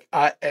there. Like,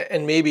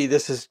 and maybe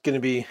this is going to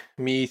be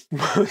me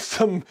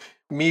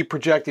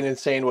projecting and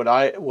saying what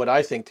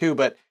I think too,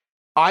 but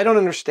I don't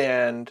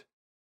understand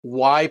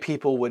why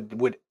people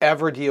would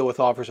ever deal with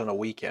offers on a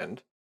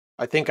weekend.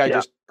 I think I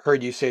just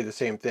heard you say the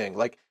same thing.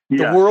 Like,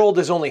 the world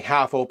is only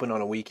half open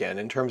on a weekend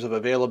in terms of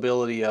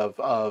availability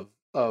of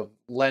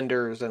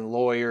lenders and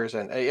lawyers.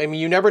 And I mean,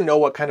 you never know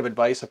what kind of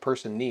advice a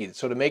person needs.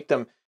 So to make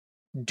them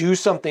do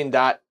something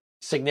that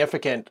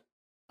significant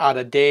on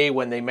a day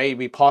when they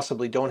maybe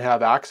possibly don't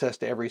have access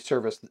to every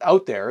service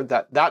out there,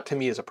 that to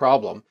me is a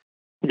problem.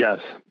 Yes.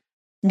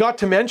 Not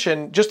to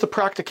mention just the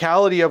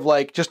practicality of,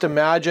 like, just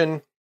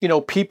imagine, you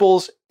know,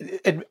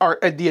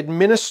 the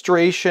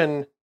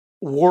administration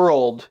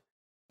world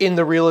in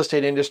the real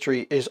estate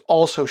industry is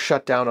also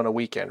shut down on a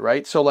weekend,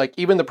 right? So, like,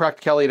 even the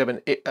practicality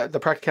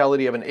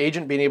of an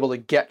agent being able to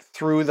get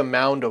through the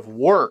mound of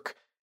work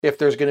if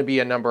there's going to be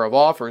a number of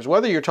offers,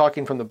 whether you're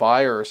talking from the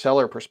buyer or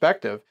seller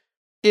perspective,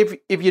 if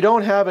you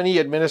don't have any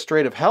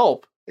administrative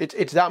help,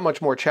 it's that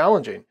much more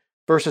challenging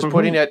versus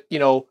putting it, you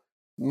know,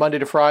 Monday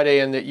to Friday,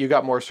 and that you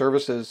got more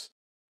services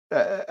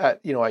at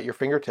your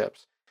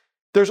fingertips.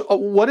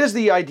 What is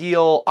the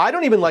ideal? I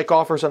don't even like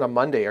offers on a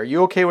Monday. Are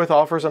you okay with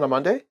offers on a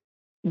Monday?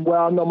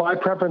 Well, no, my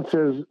preference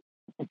is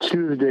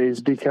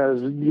Tuesdays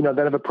because, you know,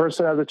 then if a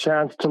person has a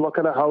chance to look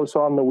at a house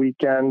on the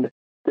weekend,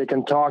 they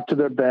can talk to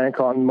their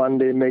bank on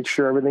Monday, make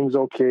sure everything's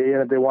okay.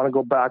 And if they want to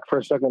go back for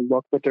a second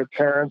look with their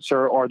parents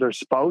or their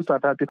spouse,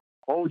 I've had people,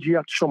 oh, do you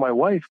have to show my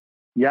wife?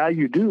 Yeah,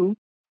 you do.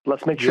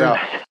 Let's make sure,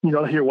 you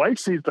know, your wife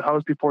sees the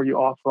house before you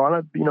offer on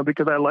it, you know,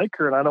 because I like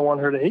her and I don't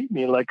want her to hate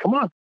me. Like, come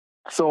on.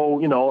 So,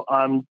 you know,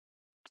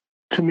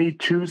 to me,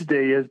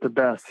 Tuesday is the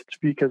best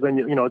because then,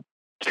 you know,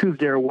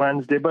 Tuesday or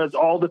Wednesday, but it's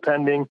all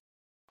depending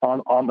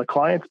on the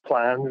client's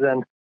plans.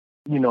 And,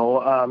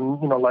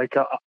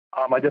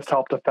 I just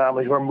helped a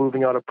family who are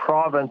moving out of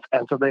province.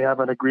 And so they have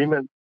an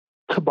agreement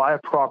to buy a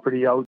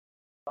property out,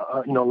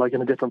 like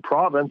in a different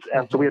province.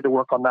 And so we had to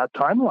work on that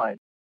timeline.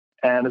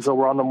 And so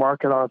we're on the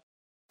market on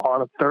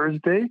a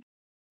Thursday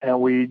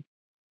and we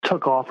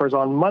took offers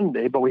on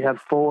Monday, but we had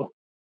full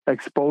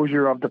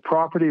exposure of the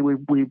property.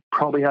 We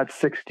probably had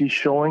 60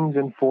 showings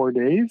in 4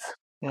 days.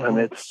 And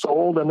it's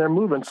sold and they're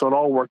moving. So it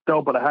all worked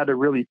out, but I had to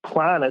really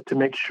plan it to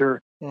make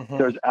sure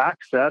there's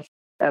access.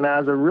 And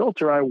as a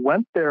realtor, I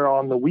went there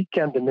on the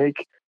weekend to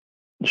make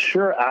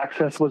sure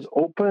access was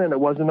open and it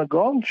wasn't a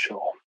gong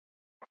show,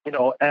 you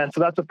know, and so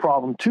that's a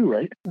problem too,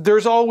 right?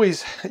 There's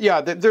always,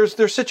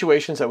 there's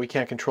situations that we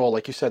can't control.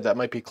 Like you said, that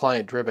might be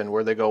client driven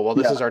where they go, well,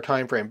 this is our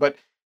time frame. But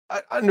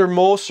under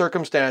most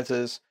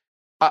circumstances,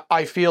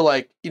 I feel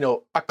like, you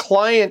know, a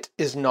client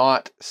is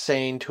not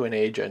saying to an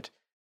agent,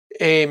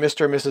 hey,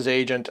 Mr. and Mrs.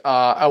 Agent,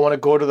 I want to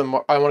go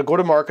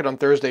to market on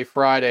Thursday,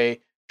 Friday,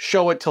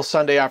 show it till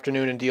Sunday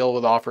afternoon and deal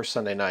with offers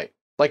Sunday night.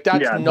 Like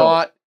that's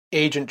not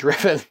agent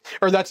driven,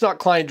 or that's not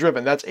client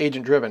driven. That's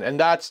agent driven. And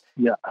that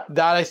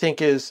I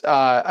think is,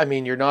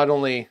 you're not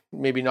only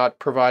maybe not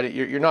provided,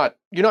 you're not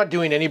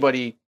doing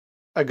anybody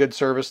a good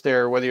service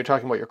there, whether you're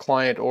talking about your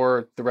client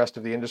or the rest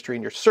of the industry,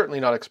 and you're certainly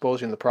not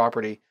exposing the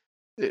property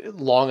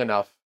long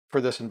enough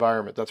for this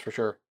environment. That's for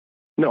sure.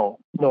 No,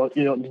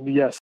 you know,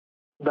 yes.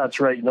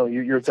 That's right. No,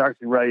 you're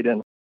exactly right.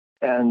 And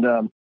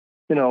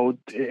you know,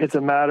 it's a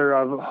matter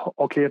of,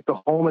 okay, if the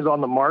home is on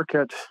the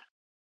market,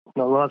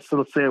 you know,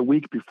 let's say a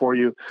week before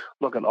you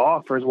look at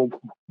offers,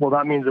 well,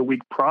 that means a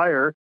week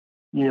prior,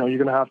 you know, you're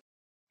going to have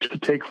to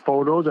take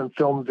photos and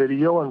film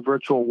video and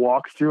virtual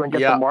walkthrough and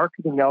get the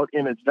marketing out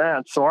in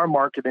advance. So our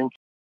marketing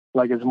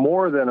is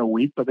more than a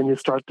week, but then you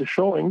start the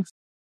showings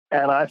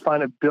and I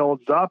find it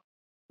builds up,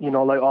 you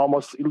know, like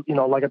almost, you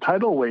know, like a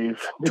tidal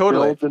wave. It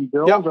builds and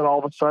builds and all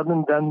of a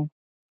sudden then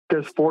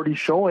there's 40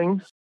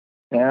 showings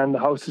and the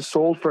house is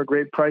sold for a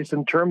great price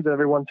in terms and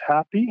everyone's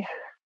happy.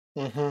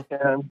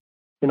 And,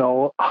 you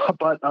know,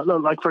 but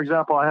like, for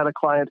example, I had a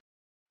client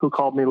who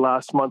called me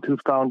last month who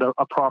found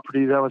a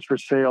property that was for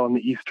sale in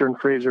the Eastern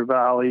Fraser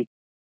Valley.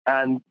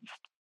 And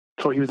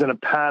so he was in a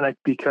panic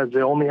because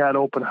they only had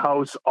open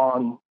house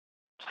on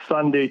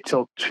Sunday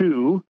till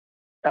 2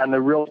 and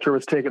the realtor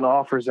was taking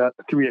offers at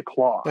 3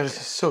 o'clock. That is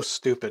so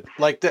stupid.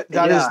 Like that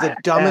is the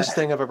dumbest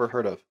thing I've ever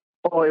heard of.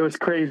 Oh, it was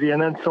crazy. And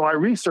then so I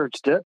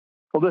researched it.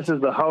 Well, this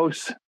is the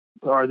house,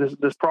 or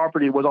this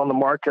property was on the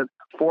market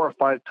 4 or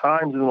 5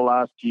 times in the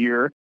last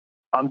year.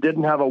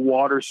 Didn't have a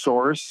water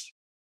source.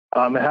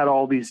 It had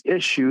all these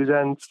issues.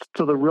 And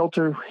so the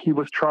realtor, he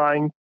was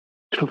trying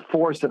to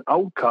force an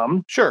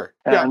outcome. Sure.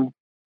 And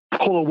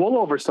pull a wool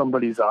over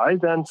somebody's eyes.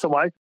 And so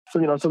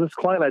this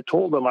client, I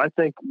told him, I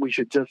think we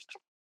should just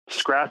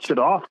scratch it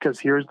off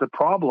because here's the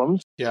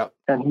problems. Yeah.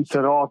 And he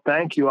said, oh,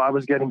 thank you. I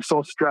was getting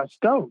so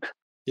stressed out.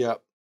 Yeah.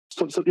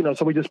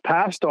 So we just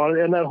passed on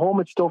it, and that home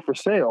is still for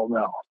sale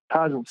now.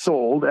 Hasn't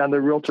sold, and the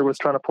realtor was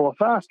trying to pull a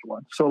fast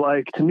one. So,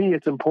 like, to me,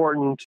 it's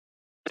important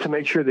to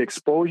make sure the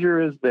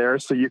exposure is there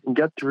so you can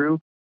get through.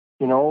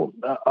 And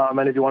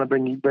if you want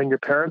to bring your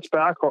parents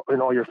back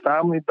or your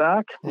family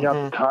back, you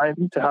have the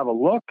time to have a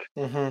look.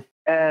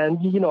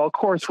 And of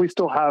course, we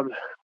still have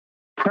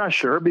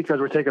pressure because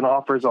we're taking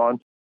offers on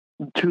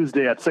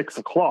Tuesday at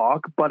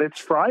 6:00, but it's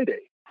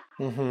Friday,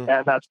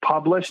 and that's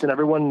published, and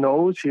everyone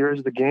knows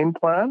here's the game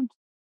plan.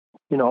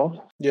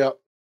 Yeah.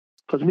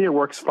 So to me, it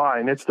works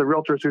fine. It's the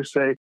realtors who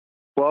say,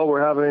 "Well,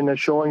 we're having a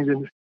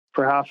showing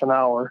for half an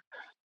hour,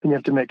 and you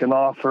have to make an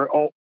offer."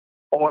 Oh,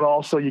 and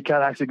also you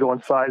can't actually go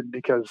inside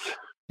because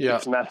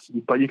it's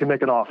messy, but you can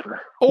make an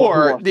offer.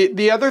 Or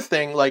the other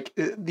thing, like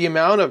the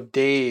amount of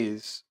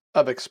days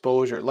of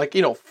exposure, like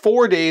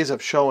 4 days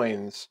of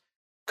showings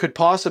could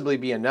possibly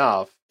be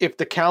enough if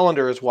the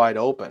calendar is wide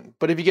open.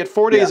 But if you get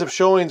 4 days of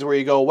showings where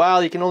you go,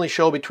 well, you can only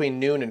show between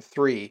noon and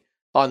 3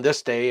 on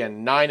this day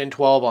and 9 and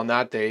 12 on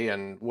that day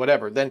and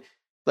whatever, then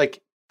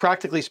like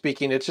practically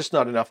speaking, it's just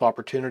not enough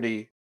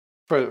opportunity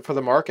for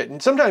the market.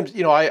 And sometimes,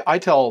 I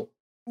tell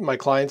my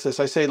clients this,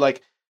 I say,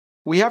 like,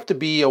 we have to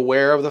be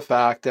aware of the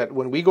fact that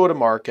when we go to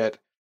market,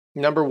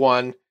 number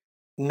one,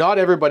 not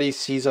everybody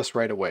sees us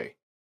right away.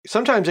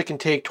 Sometimes it can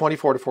take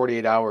 24 to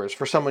 48 hours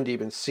for someone to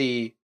even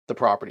see the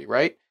property,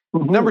 right?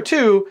 Number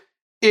two,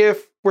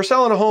 if we're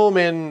selling a home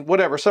in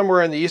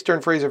somewhere in the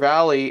Eastern Fraser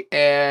Valley,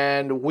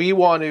 and we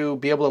want to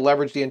be able to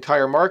leverage the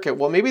entire market,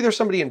 well, maybe there's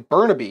somebody in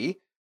Burnaby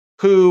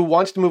who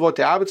wants to move out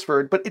to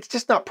Abbotsford, but it's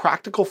just not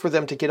practical for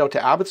them to get out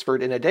to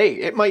Abbotsford in a day.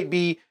 It might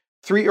be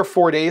 3 or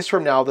 4 days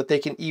from now that they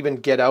can even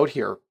get out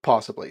here,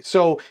 possibly.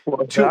 So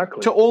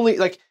to only,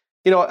 like,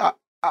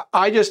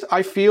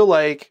 I feel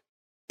like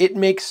it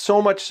makes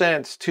so much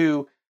sense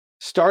to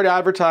start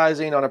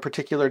advertising on a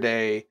particular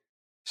day,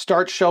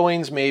 start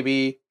showings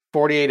maybe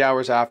 48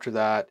 hours after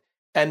that,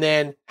 and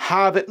then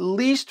have at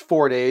least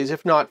 4 days,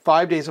 if not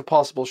 5 days of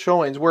possible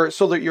showings,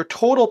 so that your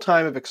total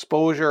time of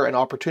exposure and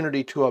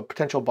opportunity to a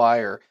potential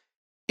buyer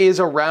is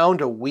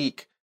around a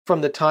week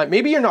from the time.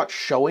 Maybe you're not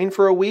showing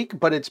for a week,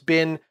 but it's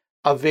been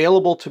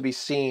available to be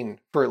seen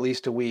for at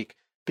least a week,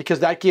 because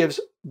that gives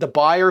the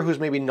buyer who's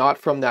maybe not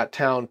from that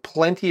town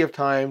plenty of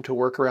time to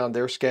work around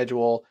their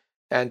schedule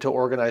and to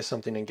organize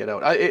something and get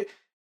out.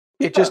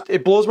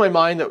 It blows my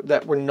mind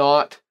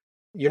that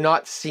you're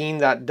not seeing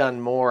that done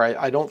more.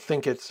 I don't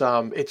think it's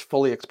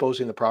fully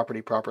exposing the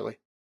property properly.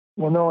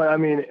 Well, no, I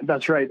mean,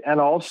 that's right. And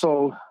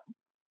also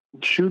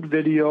shoot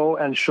video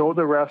and show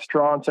the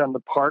restaurants and the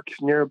parks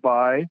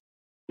nearby,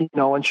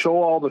 and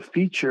show all the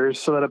features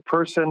so that a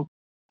person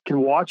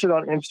can watch it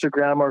on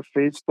Instagram or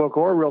Facebook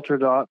or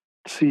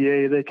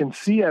realtor.ca. They can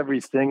see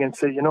everything and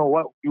say, you know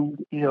what,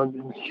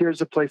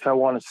 here's a place I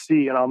want to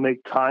see, and I'll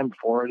make time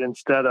for it,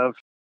 instead of,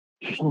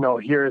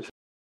 here's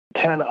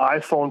 10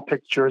 iPhone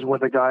pictures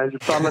with a guy's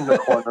thumb in the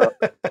corner.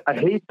 I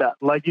hate that.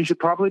 Like,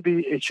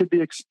 it should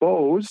be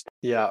exposed.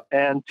 Yeah.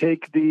 And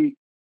take the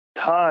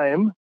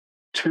time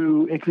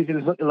to,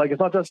 it's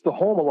not just the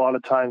home a lot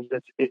of times,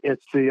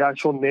 it's the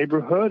actual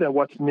neighborhood and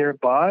what's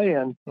nearby.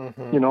 And,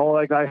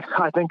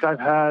 I think I've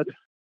had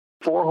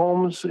 4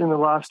 homes in the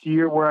last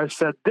year where I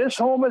said, this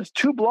home is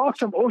 2 blocks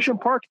from Ocean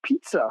Park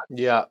Pizza.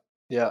 Yeah.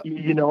 Yeah.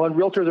 And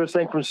realtors are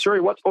saying from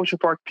Surrey, what's Ocean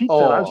Park Pizza?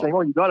 And I'm saying,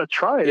 you got to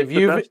try it. If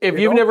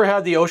you've never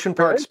had the Ocean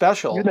Park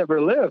special, you never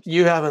lived.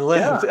 You haven't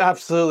lived. Yeah.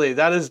 Absolutely.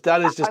 That is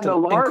just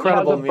an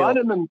incredible meal. Bun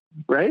in the,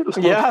 right?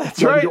 So yeah,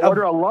 that's right. You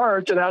order a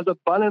large, and it has a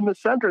bun in the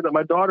center that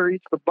my daughter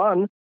eats the bun,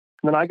 and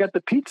then I get the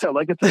pizza.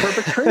 Like, it's a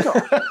perfect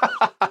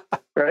trade-off.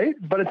 Right?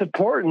 But it's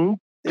important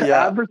to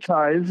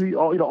advertise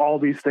all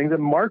these things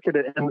and market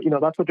it. And,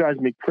 that's what drives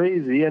me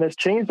crazy. And it's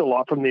changed a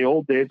lot from the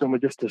old days when we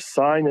just a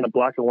sign in a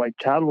black and white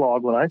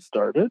catalog when I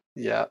started.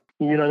 Yeah.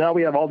 Now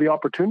we have all the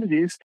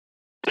opportunities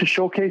to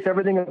showcase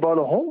everything about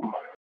a home.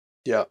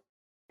 Yeah.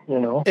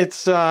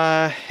 It's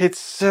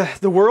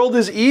the world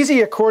is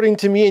easy according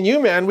to me and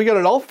you, man. We got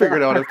it all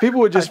figured out. If people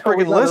would just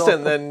friggin'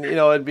 listen, then,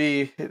 it'd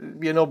be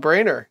a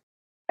no-brainer.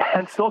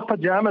 And silk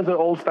pajamas are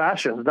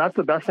old-fashioned. That's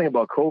the best thing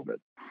about COVID.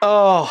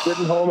 Oh,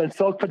 sitting home in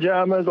silk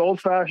pajamas,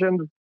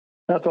 old-fashioned.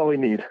 That's all we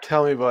need.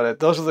 Tell me about it.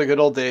 Those are the good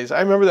old days. I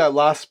remember that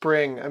last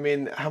spring. I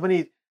mean, how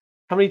many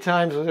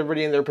times was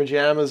everybody in their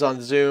pajamas on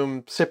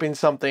Zoom sipping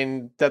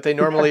something that they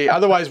normally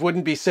otherwise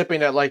wouldn't be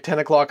sipping at like 10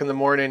 o'clock in the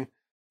morning?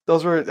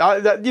 Those were,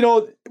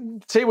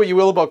 say what you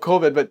will about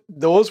COVID, but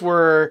those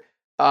were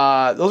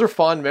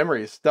fond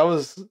memories. That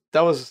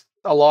was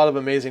a lot of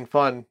amazing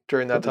fun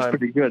during that time.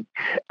 Pretty good.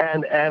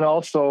 And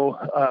also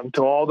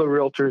to all the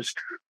realtors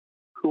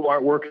who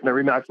aren't working at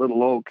Remax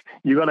Little Oak,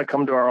 you got to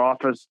come to our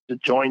office to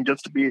join,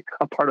 just to be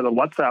a part of the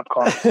WhatsApp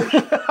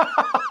conversation.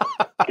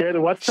 Okay, the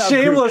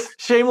WhatsApp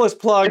shameless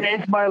plug.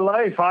 Changed my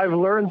life. I've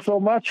learned so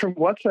much from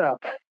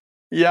WhatsApp.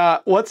 Yeah,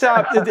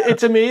 WhatsApp.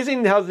 It's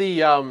amazing how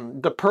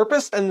the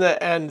purpose and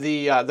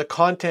the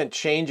content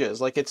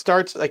changes. Like it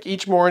starts like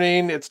each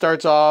morning it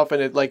starts off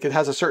and it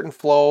has a certain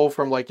flow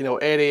from like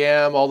 8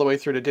 a.m. all the way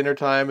through to dinner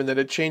time, and then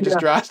it changes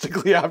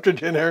drastically after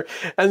dinner.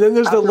 And then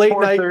there's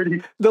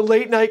After the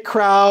late night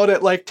crowd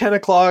at like 10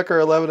 o'clock or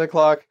 11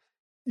 o'clock.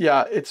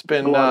 Yeah, it's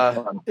been a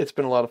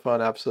lot of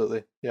fun.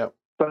 Absolutely. Yeah.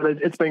 But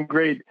it's been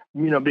great,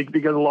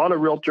 because a lot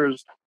of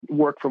realtors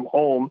work from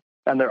home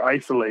and they're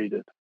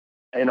isolated.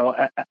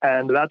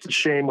 And that's a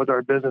shame with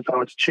our business,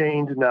 how it's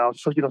changed now.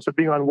 So, so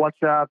being on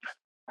WhatsApp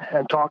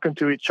and talking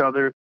to each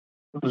other,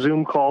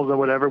 Zoom calls and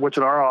whatever, which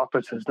in our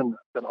office has been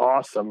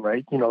awesome,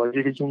 right? You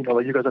guys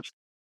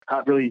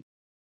have really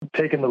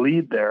taken the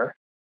lead there.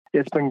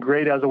 It's been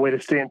great as a way to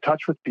stay in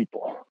touch with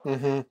people.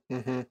 Mm-hmm,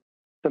 mm-hmm.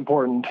 It's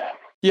important.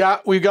 Yeah,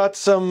 we got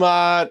some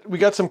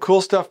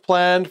cool stuff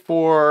planned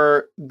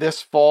for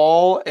this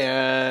fall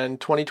and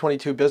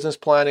 2022 business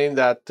planning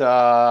that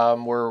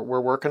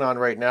we're working on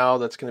right now.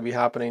 That's going to be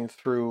happening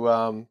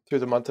through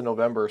the month of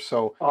November.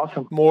 So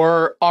awesome.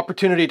 More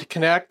opportunity to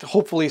connect.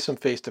 Hopefully, some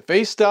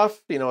face-to-face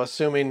stuff.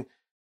 Assuming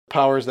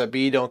powers that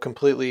be don't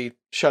completely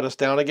shut us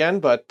down again.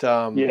 But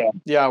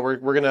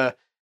we're gonna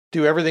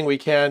do everything we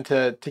can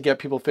to get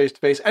people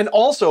face-to-face. And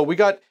also, we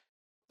got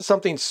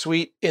something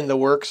sweet in the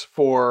works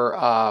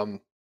for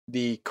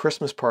the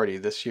Christmas party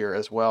this year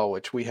as well,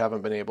 which we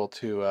haven't been able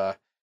to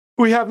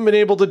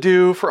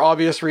do for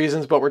obvious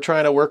reasons, but we're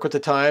trying to work with the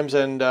times,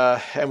 and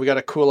we got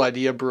a cool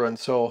idea brewing.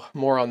 So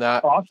more on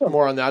that, awesome.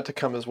 More on that to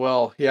come as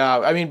well. Yeah,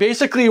 I mean,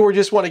 basically, we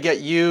just want to get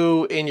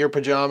you in your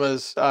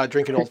pajamas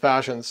drinking old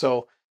fashions.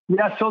 So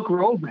yeah, silk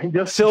robe,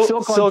 just silk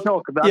on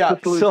silk.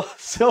 That's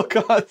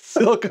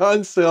silk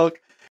on silk.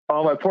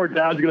 Oh, my poor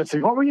dad's gonna say,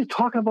 "What were you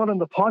talking about in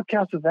the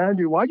podcast with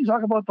Andrew? Why'd you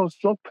talk about those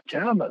silk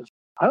pajamas?"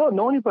 I don't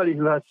know anybody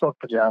who has silk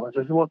pajamas.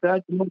 I said, "Well,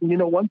 Dad,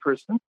 one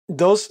person."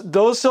 Those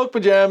silk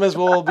pajamas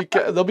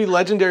they'll be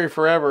legendary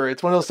forever.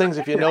 It's one of those things.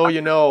 If you know,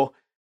 you know.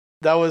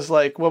 That was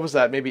like, what was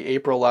that? Maybe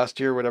April last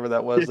year, whatever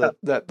that was. Yeah.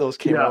 That those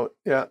came out.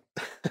 Yeah.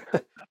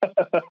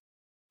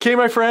 Okay,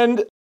 my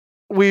friend.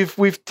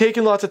 We've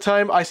taken lots of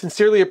time. I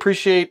sincerely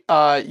appreciate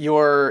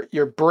your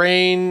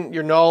brain,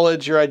 your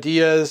knowledge, your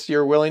ideas,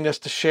 your willingness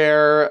to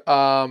share.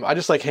 I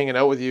just like hanging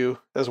out with you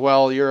as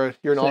well. You're an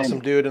Same. Awesome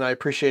dude, and I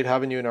appreciate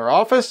having you in our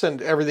office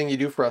and everything you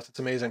do for us. It's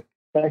amazing.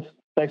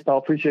 Thanks, Paul.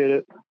 Appreciate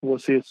it. We'll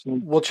see you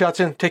soon. We'll chat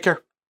soon. Take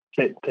care.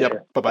 Okay. Take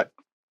care. Bye bye.